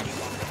strong.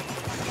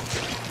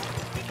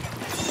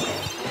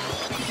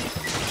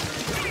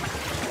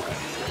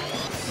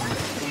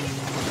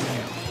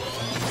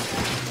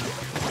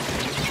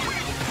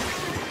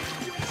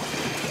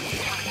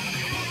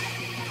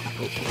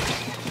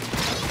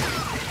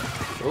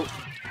 Oh.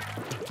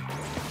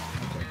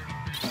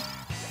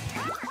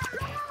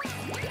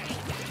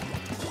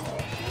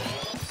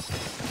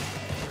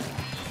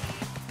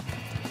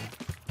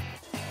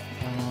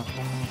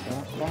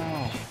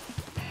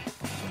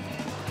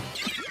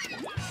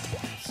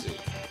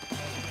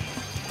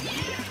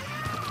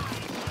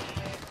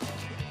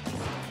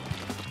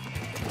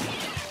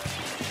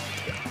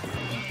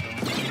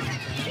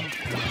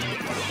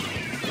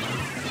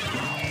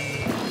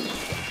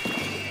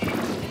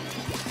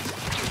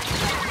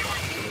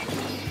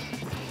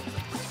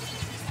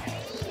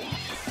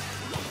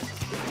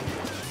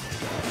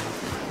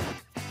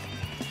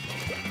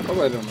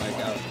 hope I don't like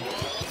out.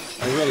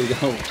 I really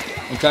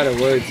don't. I'm kind of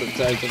worried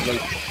sometimes. I'm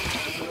like,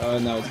 oh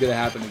no, it's gonna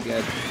happen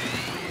again.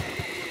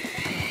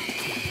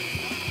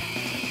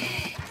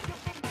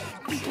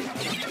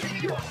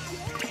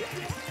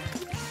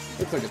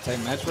 Looks like a tight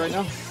match right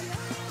now.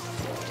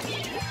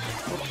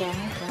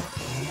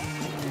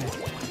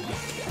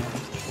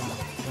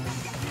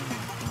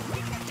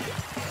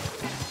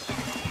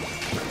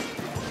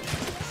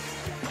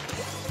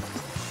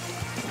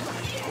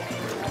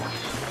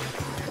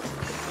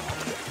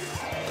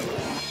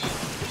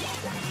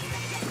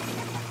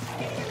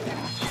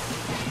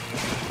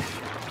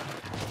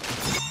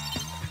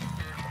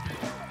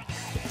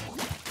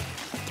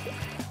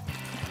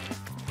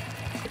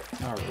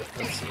 Alright,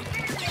 let's see.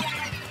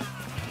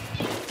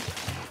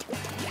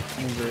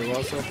 Doing very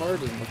well so far,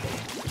 doesn't look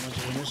like too much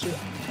of an issue.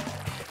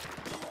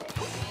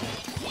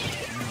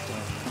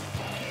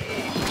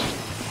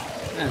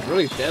 Man, it's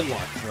really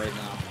deadlocked right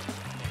now.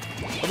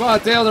 Come on,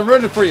 Tails, I'm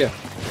running for you!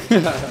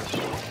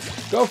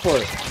 Go for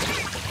it!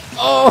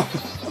 Oh!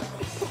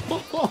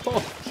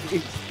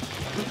 Jeez.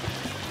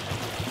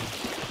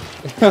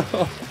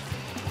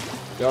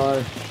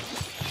 Darn.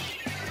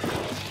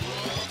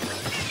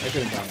 I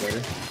could have done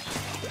better.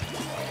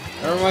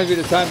 That reminds me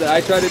of the time that I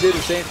tried to do the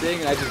same thing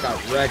and I just got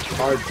wrecked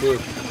hard too.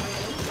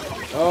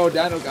 Oh,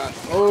 Dino got,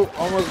 oh,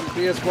 almost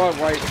PS squad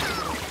white.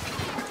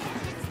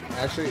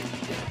 Actually,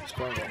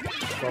 squad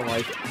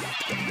white.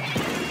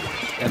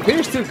 Yeah,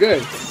 Peter's too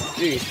good.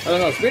 Jeez, I don't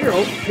know.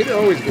 Peter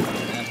always gets me,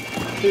 man.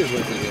 Peter's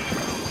way too good.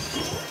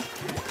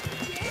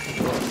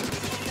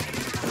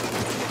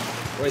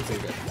 Way too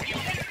good.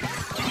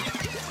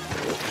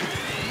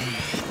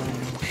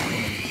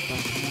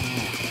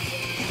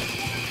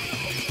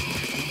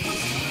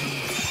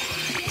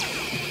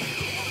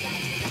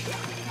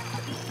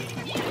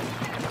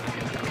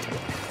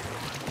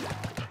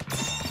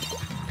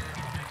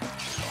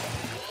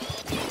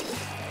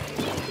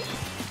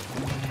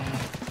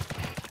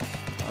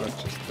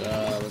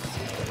 Let's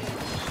see.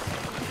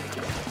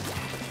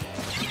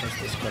 Press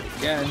this card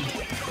again.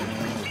 If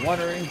anyone was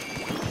wondering.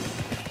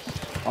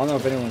 I don't know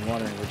if anyone's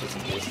wondering, but just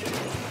in case.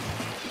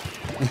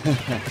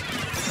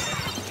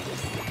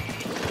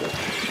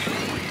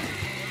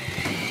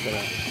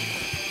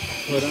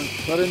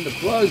 Put in the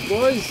plugs,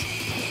 boys.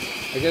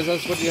 I guess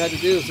that's what you had to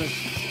do since.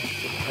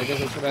 I guess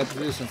that's what I had to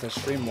do since I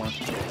stream more.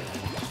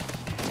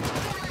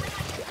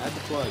 Add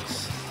the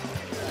plugs.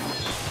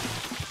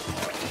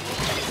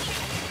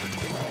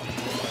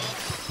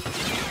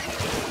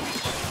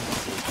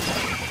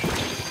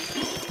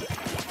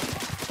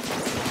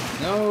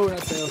 No,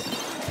 not Tails.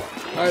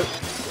 Alright,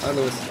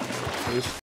 Lewis.